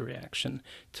counter-reaction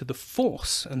to the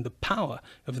force and the power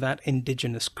of that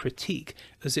indigenous critique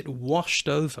as it washed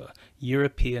over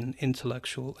European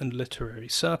intellectual and literary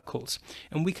circles.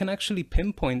 And we can actually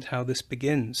pinpoint how this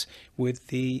begins with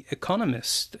the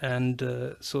economist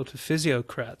and sort of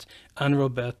physiocrat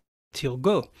Anne-Robert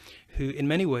Turgot, who in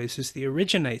many ways is the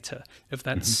originator of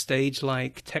that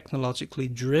stage-like, technologically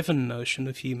driven notion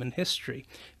of human history,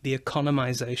 the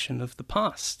economization of the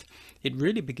past. It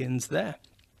really begins there.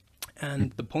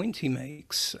 And the point he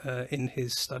makes in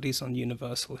his studies on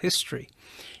universal history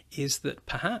is that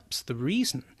perhaps the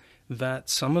reason that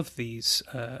some of these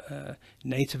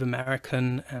Native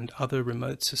American and other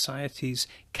remote societies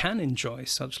can enjoy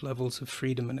such levels of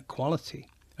freedom and equality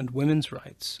and women's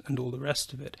rights and all the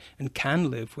rest of it, and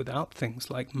can live without things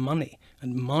like money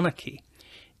and monarchy,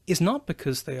 is not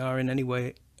because they are in any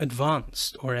way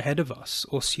advanced or ahead of us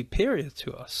or superior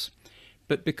to us,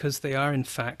 but because they are in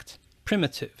fact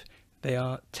primitive. They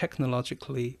are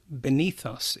technologically beneath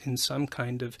us in some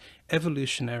kind of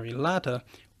evolutionary ladder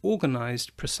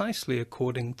organized precisely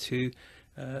according to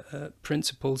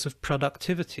principles of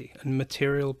productivity and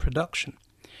material production,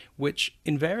 which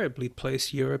invariably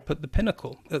place Europe at the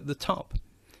pinnacle, at the top,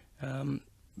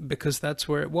 because that's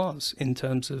where it was in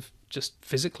terms of just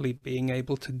physically being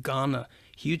able to garner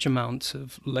huge amounts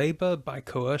of labor by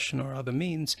coercion or other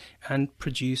means and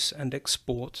produce and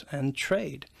export and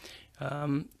trade.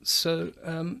 So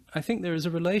I think there is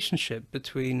a relationship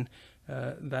between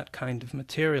that kind of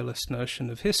materialist notion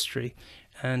of history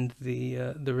and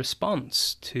the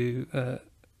response to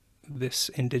this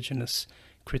indigenous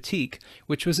critique,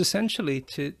 which was essentially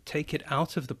to take it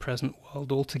out of the present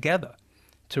world altogether,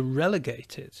 to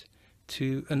relegate it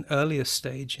to an earlier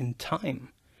stage in time.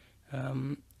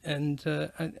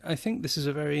 I think this is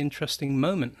a very interesting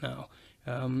moment now,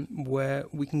 where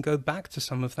we can go back to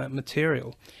some of that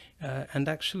material and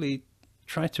actually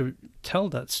try to tell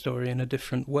that story in a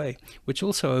different way, which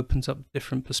also opens up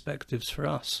different perspectives for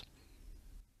us.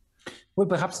 Well,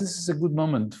 perhaps this is a good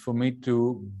moment for me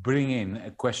to bring in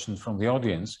a question from the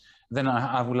audience. Then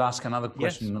I will ask another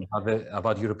question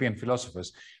about European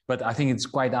philosophers, but I think it's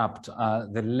quite apt.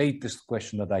 The latest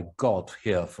question that I got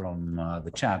here from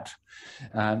the chat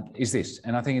is this,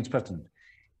 and I think it's pertinent.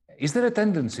 Is there a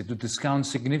tendency to discount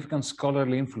significant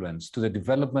scholarly influence to the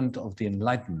development of the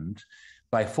Enlightenment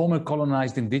by former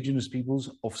colonized indigenous peoples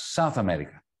of South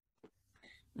America?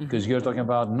 Because you're talking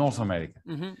about North America,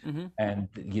 and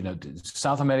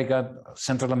South America,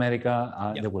 Central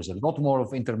America, there was a lot more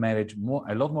of intermarriage,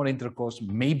 a lot more intercourse,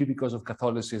 maybe because of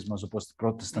Catholicism as opposed to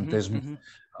Protestantism.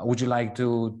 Would you like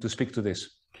to speak to this?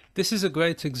 This is a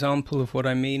great example of what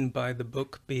I mean by the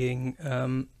book being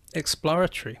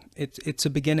exploratory. It's a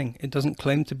beginning. It doesn't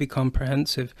claim to be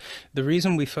comprehensive. The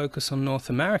reason we focus on North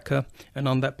America and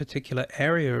on that particular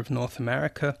area of North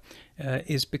America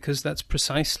is because that's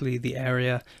precisely the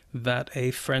area that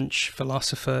a French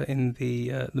philosopher in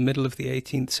the middle of the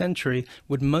 18th century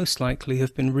would most likely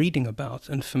have been reading about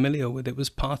and familiar with. It was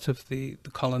part of the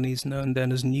colonies known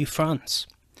then as New France.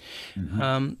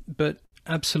 But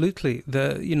absolutely,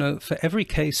 for every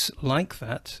case like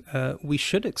that, we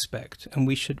should expect, and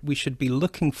we should be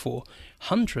looking for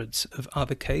hundreds of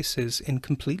other cases in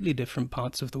completely different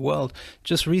parts of the world.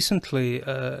 Just recently,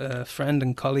 a friend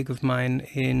and colleague of mine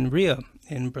in Rio,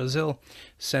 in Brazil,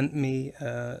 sent me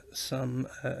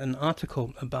an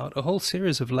article about a whole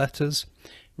series of letters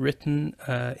written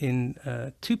in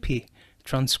Tupi,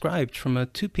 transcribed from a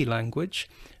Tupi language.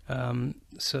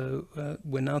 So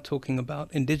we're now talking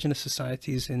about indigenous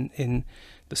societies in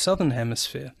the Southern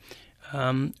Hemisphere,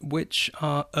 which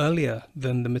are earlier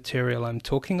than the material I'm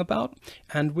talking about,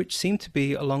 and which seem to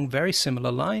be along very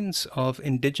similar lines of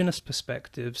indigenous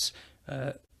perspectives,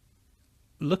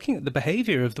 looking at the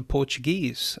behavior of the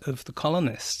Portuguese, of the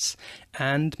colonists,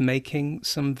 and making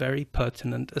some very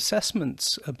pertinent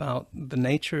assessments about the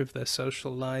nature of their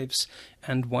social lives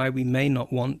and why we may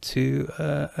not want to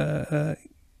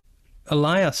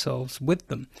ally ourselves with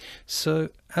them. So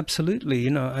absolutely,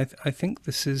 I think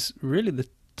this is really the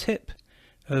tip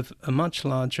of a much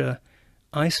larger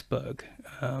iceberg,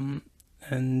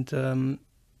 and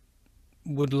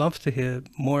would love to hear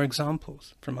more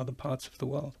examples from other parts of the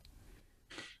world.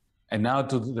 And now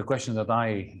to the question that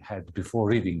I had before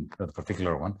reading that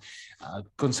particular one,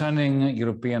 concerning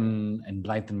European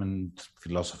Enlightenment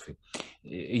philosophy.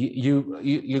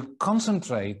 You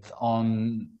concentrate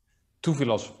on two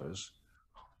philosophers,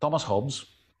 Thomas Hobbes,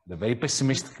 the very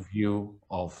pessimistic view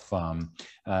of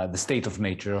the state of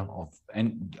nature, of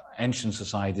ancient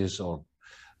societies or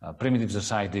primitive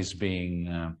societies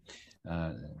being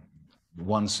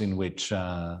ones in which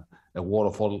a war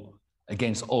of all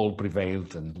against all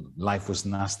prevailed and life was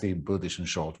nasty, brutish and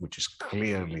short, which is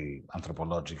clearly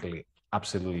anthropologically,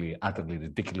 absolutely, utterly,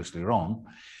 ridiculously wrong.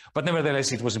 But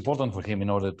nevertheless, it was important for him in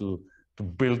order to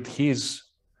build his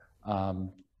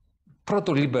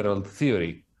proto-liberal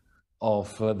theory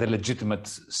of the legitimate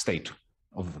state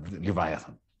of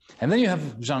Leviathan. And then you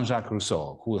have Jean-Jacques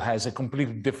Rousseau, who has a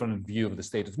completely different view of the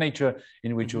state of nature,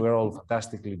 in which we're all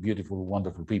fantastically beautiful,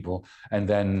 wonderful people, and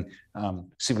then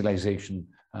civilization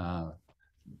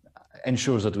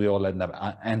ensures that we all end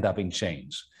up in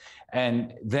chains.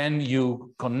 And then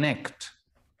you connect,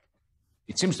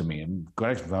 it seems to me, and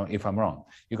correct me if I'm wrong,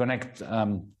 you connect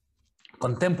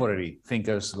contemporary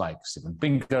thinkers like Steven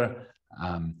Pinker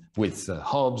with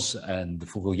Hobbes, and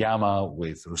Fukuyama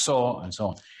with Rousseau, and so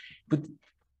on. But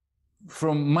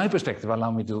from my perspective,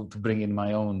 allow me to bring in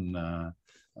my own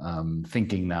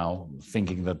thinking now,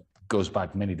 thinking that goes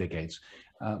back many decades.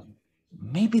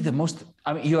 Maybe the most,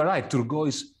 I mean, you're right, Turgot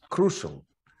is crucial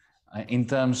in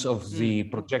terms of the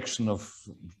projection of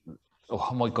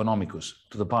Homo economicus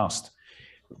to the past.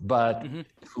 But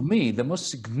for me, the most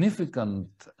significant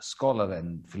scholar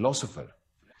and philosopher,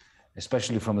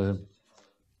 especially from the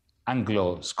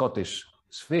Anglo-Scottish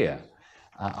sphere,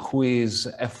 who is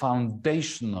a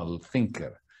foundational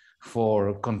thinker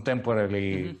for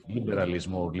contemporary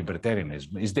liberalism or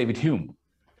libertarianism, is David Hume.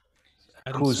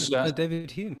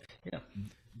 David Hume, yeah.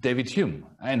 David Hume,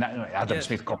 and Adam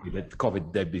Smith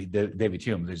copied David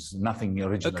Hume. There's nothing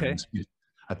original in Smith,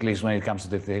 at least when it comes to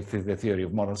the theory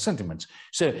of moral sentiments.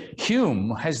 So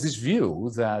Hume has this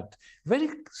view that very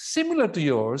similar to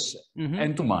yours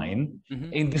and to mine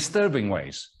in disturbing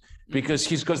ways, because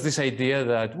he's got this idea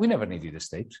that we never needed a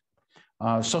state.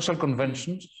 Social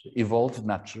conventions evolved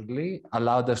naturally,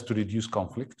 allowed us to reduce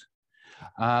conflict.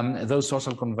 Those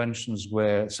social conventions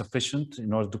were sufficient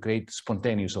in order to create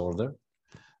spontaneous order,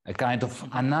 a kind of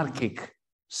anarchic,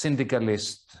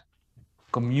 syndicalist,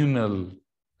 communal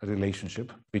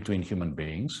relationship between human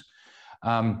beings.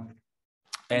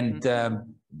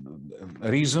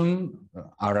 Reason,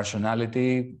 our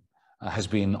rationality, has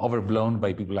been overblown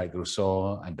by people like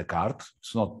Rousseau and Descartes.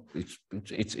 It's not.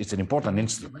 It's an important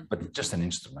instrument, but it's just an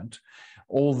instrument.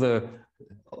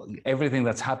 Everything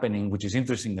that's happening, which is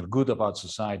interesting and good about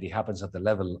society, happens at the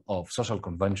level of social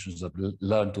conventions that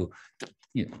learn to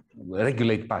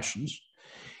regulate passions.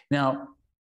 Now,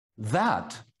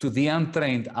 that to the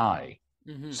untrained eye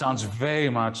sounds very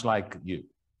much like you,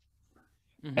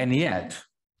 and yet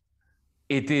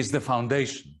it is the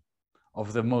foundation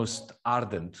of the most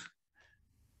ardent,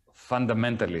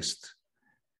 fundamentalist,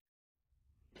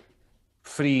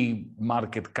 free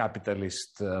market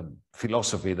capitalist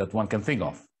philosophy that one can think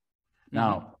of.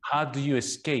 Now, how do you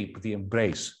escape the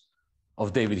embrace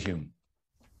of David Hume?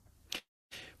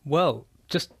 Well,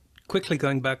 just quickly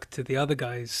going back to the other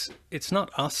guys, it's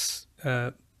not us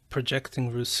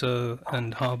projecting Rousseau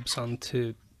and Hobbes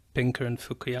onto Pinker and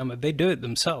Fukuyama. They do it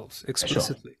themselves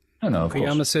explicitly. Sure. No, of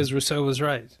Fukuyama course. says Rousseau was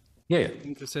right. Yeah.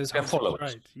 Pinker says They're Hobbes was followers.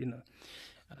 right. You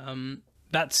know,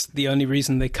 that's the only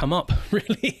reason they come up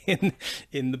really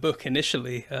in the book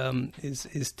initially,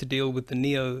 is to deal with the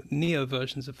neo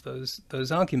versions of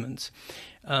those arguments.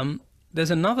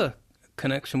 There's another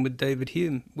connection with David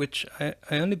Hume, which I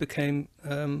only became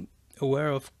aware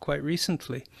of quite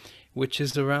recently, which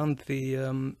is around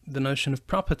the notion of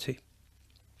property.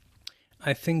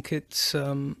 I think it's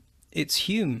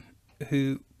Hume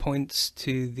who points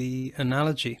to the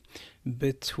analogy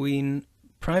between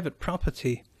private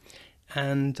property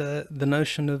and the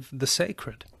notion of the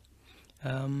sacred.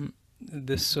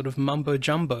 This sort of mumbo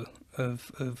jumbo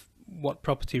of what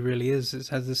property really is. It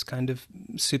has this kind of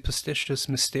superstitious,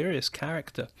 mysterious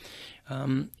character,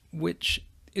 which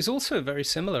is also very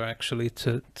similar actually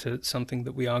to something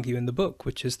that we argue in the book,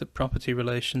 which is that property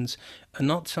relations are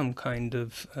not some kind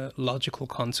of logical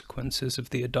consequences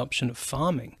of the adoption of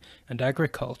farming and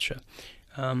agriculture,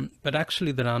 but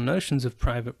actually that our notions of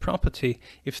private property,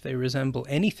 if they resemble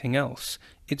anything else,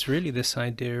 it's really this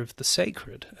idea of the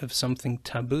sacred, of something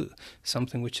taboo,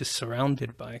 something which is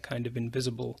surrounded by a kind of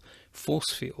invisible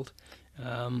force field.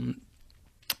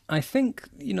 I think,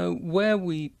 you know, where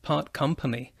we part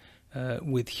company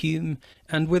with Hume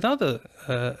and with other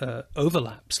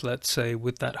overlaps, let's say,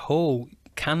 with that whole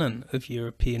canon of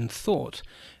European thought,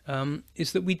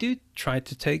 is that we do try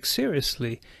to take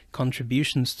seriously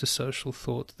contributions to social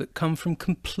thought that come from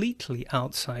completely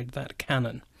outside that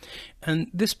canon.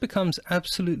 And this becomes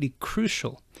absolutely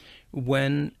crucial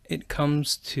when it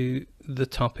comes to the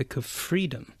topic of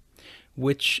freedom,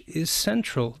 which is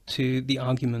central to the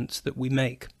arguments that we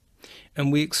make.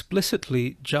 And we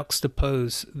explicitly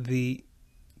juxtapose the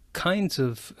kinds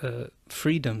of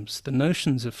freedoms, the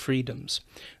notions of freedoms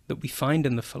that we find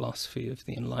in the philosophy of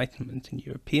the Enlightenment and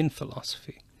European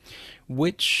philosophy,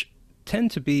 which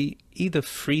tend to be either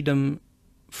freedom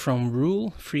from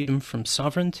rule, freedom from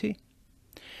sovereignty,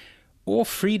 or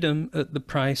freedom at the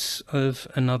price of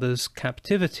another's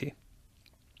captivity,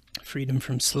 freedom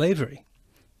from slavery,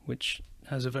 which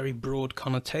has a very broad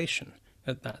connotation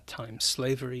at that time.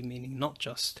 Slavery meaning not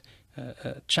just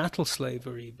chattel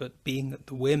slavery, but being at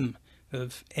the whim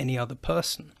of any other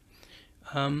person.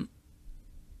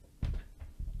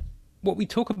 What we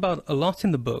talk about a lot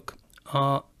in the book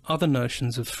are other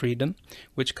notions of freedom,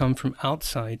 which come from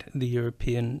outside the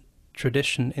European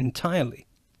tradition entirely,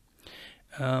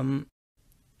 and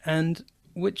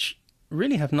which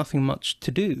really have nothing much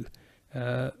to do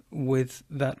with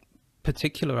that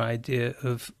particular idea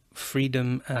of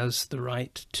freedom as the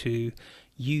right to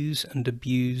use and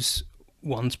abuse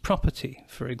one's property,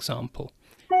 for example,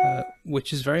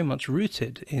 which is very much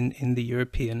rooted in the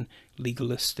European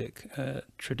legalistic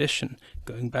tradition,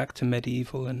 going back to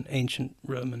medieval and ancient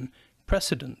Roman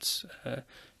precedents.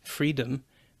 Freedom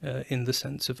in the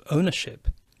sense of ownership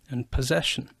and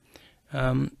possession.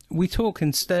 We talk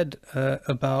instead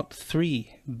about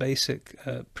three basic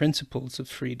principles of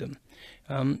freedom,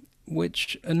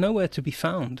 which are nowhere to be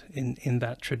found in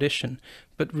that tradition,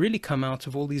 but really come out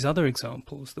of all these other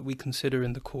examples that we consider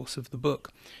in the course of the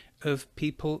book, of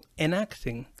people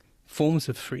enacting forms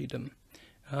of freedom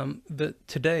that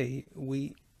today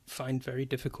we find very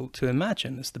difficult to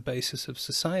imagine as the basis of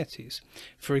societies.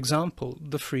 For example,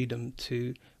 the freedom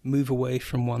to move away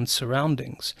from one's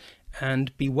surroundings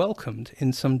and be welcomed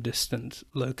in some distant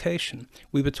location.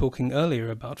 We were talking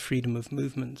earlier about freedom of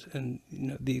movement and, you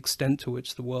know, the extent to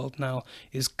which the world now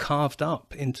is carved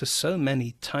up into so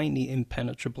many tiny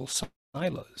impenetrable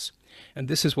silos. And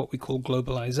this is what we call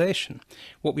globalization.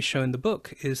 What we show in the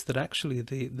book is that actually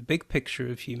the big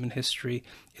picture of human history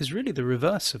is really the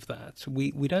reverse of that.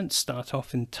 We don't start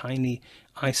off in tiny,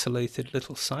 isolated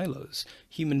little silos.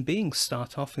 Human beings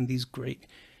start off in these great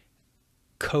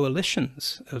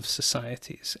coalitions of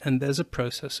societies, and there's a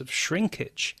process of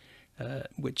shrinkage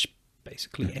which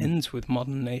basically ends with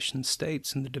modern nation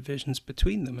states and the divisions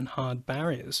between them and hard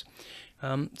barriers.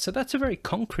 So that's a very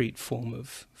concrete form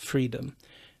of freedom,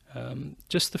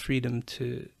 just the freedom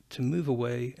to move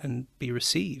away and be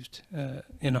received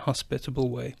in a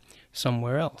hospitable way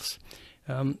somewhere else.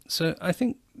 So I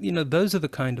think, you know, those are the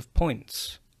kind of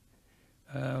points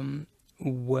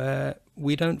where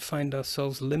we don't find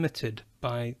ourselves limited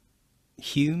by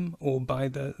Hume or by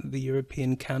the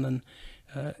European canon.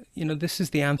 You know, this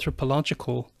is the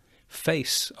anthropological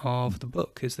face of the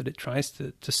book, is that it tries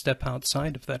to step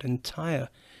outside of that entire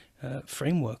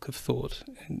framework of thought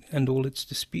and all its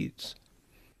disputes.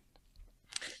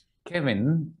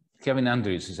 Kevin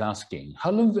Andrews is asking,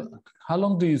 how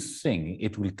long do you think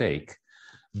it will take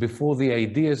before the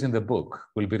ideas in the book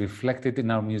will be reflected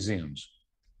in our museums?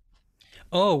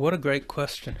 Oh, what a great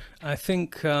question. I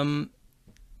think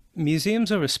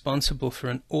museums are responsible for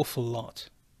an awful lot.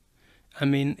 I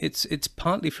mean, it's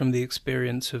partly from the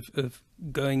experience of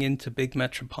going into big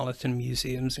metropolitan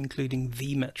museums, including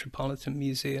the Metropolitan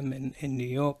Museum in New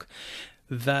York,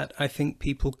 that I think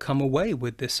people come away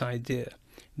with this idea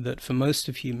that for most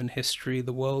of human history,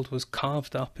 the world was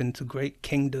carved up into great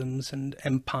kingdoms and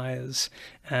empires,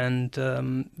 and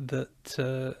that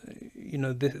you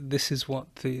know, this is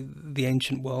what the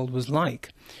ancient world was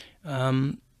like.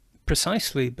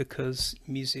 Precisely because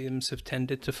museums have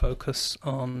tended to focus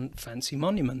on fancy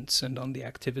monuments and on the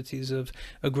activities of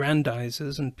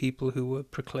aggrandizers and people who were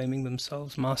proclaiming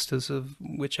themselves masters of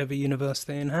whichever universe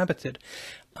they inhabited.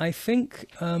 I think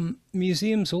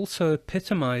museums also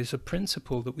epitomize a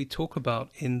principle that we talk about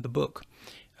in the book,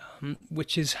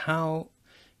 which is how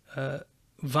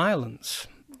violence,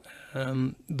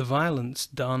 the violence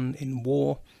done in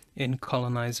war, in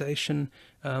colonization,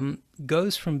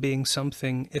 goes from being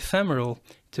something ephemeral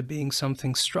to being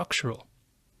something structural.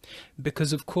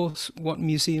 Because, of course, what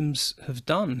museums have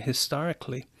done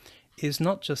historically is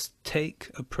not just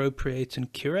take, appropriate,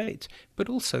 and curate, but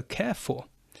also care for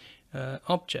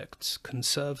objects,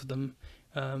 conserve them.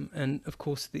 And, of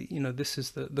course, this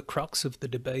is the crux of the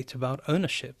debate about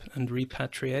ownership and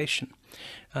repatriation.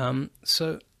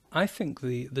 So I think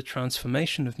the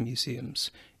transformation of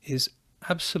museums is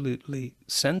absolutely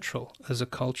central as a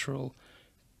cultural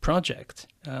project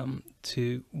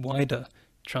to wider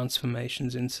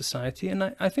transformations in society,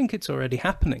 and I think it's already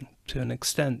happening to an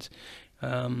extent.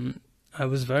 I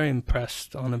was very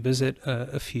impressed on a visit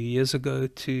a few years ago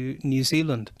to New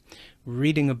Zealand,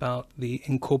 reading about the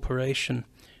incorporation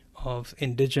of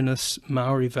indigenous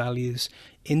Maori values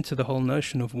into the whole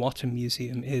notion of what a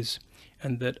museum is,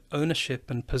 and that ownership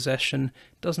and possession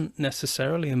doesn't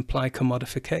necessarily imply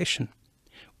commodification,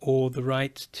 or the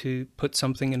right to put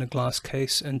something in a glass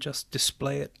case and just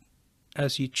display it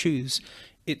as you choose.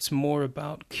 It's more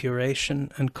about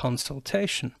curation and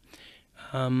consultation.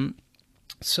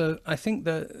 So I think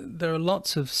that there are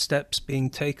lots of steps being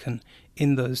taken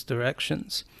in those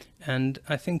directions, and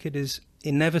I think it is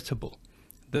inevitable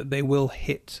that they will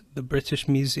hit the British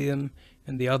Museum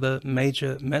and the other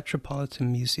major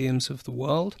metropolitan museums of the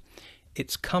world.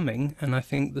 It's coming, and I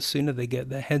think the sooner they get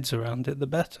their heads around it, the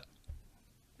better.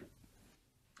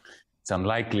 It's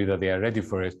unlikely that they are ready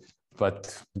for it,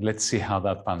 but let's see how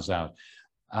that pans out.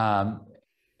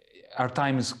 Our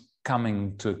time is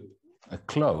coming to a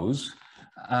close,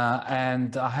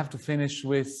 and I have to finish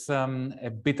with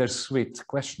a bittersweet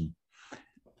question.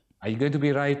 Are you going to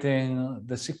be writing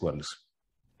the sequels?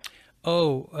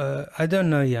 Oh, I don't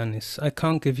know, Yanis. I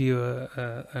can't give you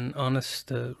an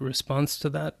honest response to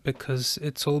that, because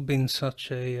it's all been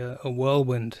such a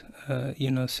whirlwind,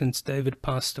 since David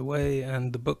passed away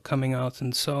and the book coming out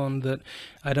and so on, that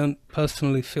I don't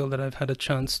personally feel that I've had a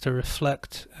chance to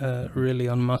reflect really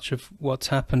on much of what's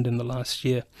happened in the last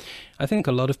year. I think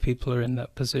a lot of people are in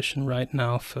that position right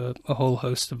now for a whole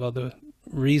host of other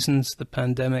reasons, the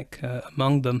pandemic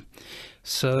among them.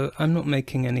 So I'm not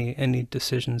making any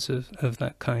decisions of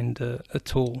that kind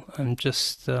at all. I'm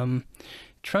just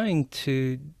trying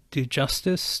to do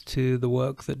justice to the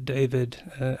work that David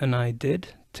and I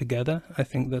did together. I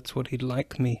think that's what he'd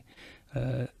like me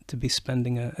to be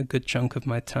spending a good chunk of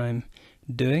my time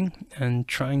doing, and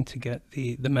trying to get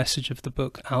the message of the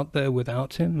book out there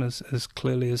without him as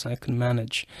clearly as I can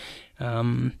manage.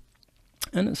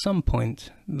 And at some point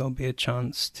there'll be a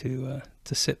chance to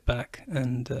sit back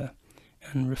and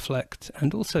reflect,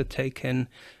 and also take in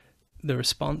the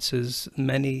responses,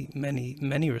 many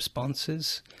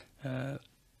responses,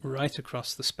 right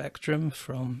across the spectrum,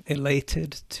 from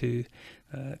elated to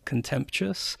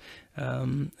contemptuous,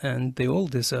 and they all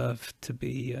deserve to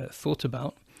be thought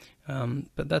about,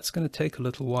 but that's going to take a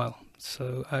little while,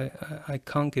 so I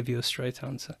can't give you a straight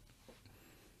answer.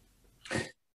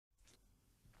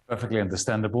 Perfectly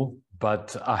understandable,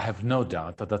 but I have no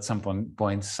doubt that at some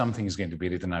point something is going to be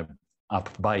written up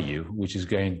by you, which is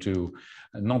going to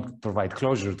not provide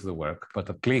closure to the work, but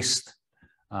at least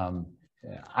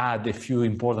add a few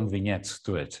important vignettes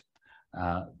to it.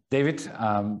 David,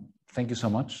 thank you so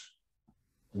much.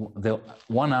 The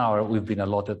 1 hour we've been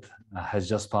allotted has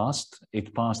just passed.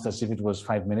 It passed as if it was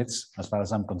 5 minutes, as far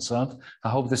as I'm concerned. I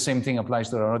hope the same thing applies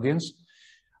to our audience.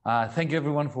 Thank you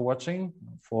everyone for watching,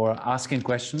 for asking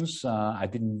questions. I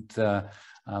didn't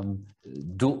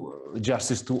do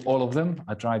justice to all of them.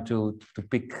 I tried to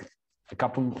pick a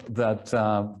couple that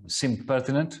seemed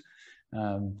pertinent.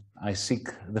 I seek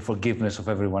the forgiveness of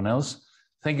everyone else.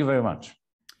 Thank you very much.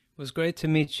 It was great to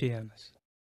meet you, Yanis.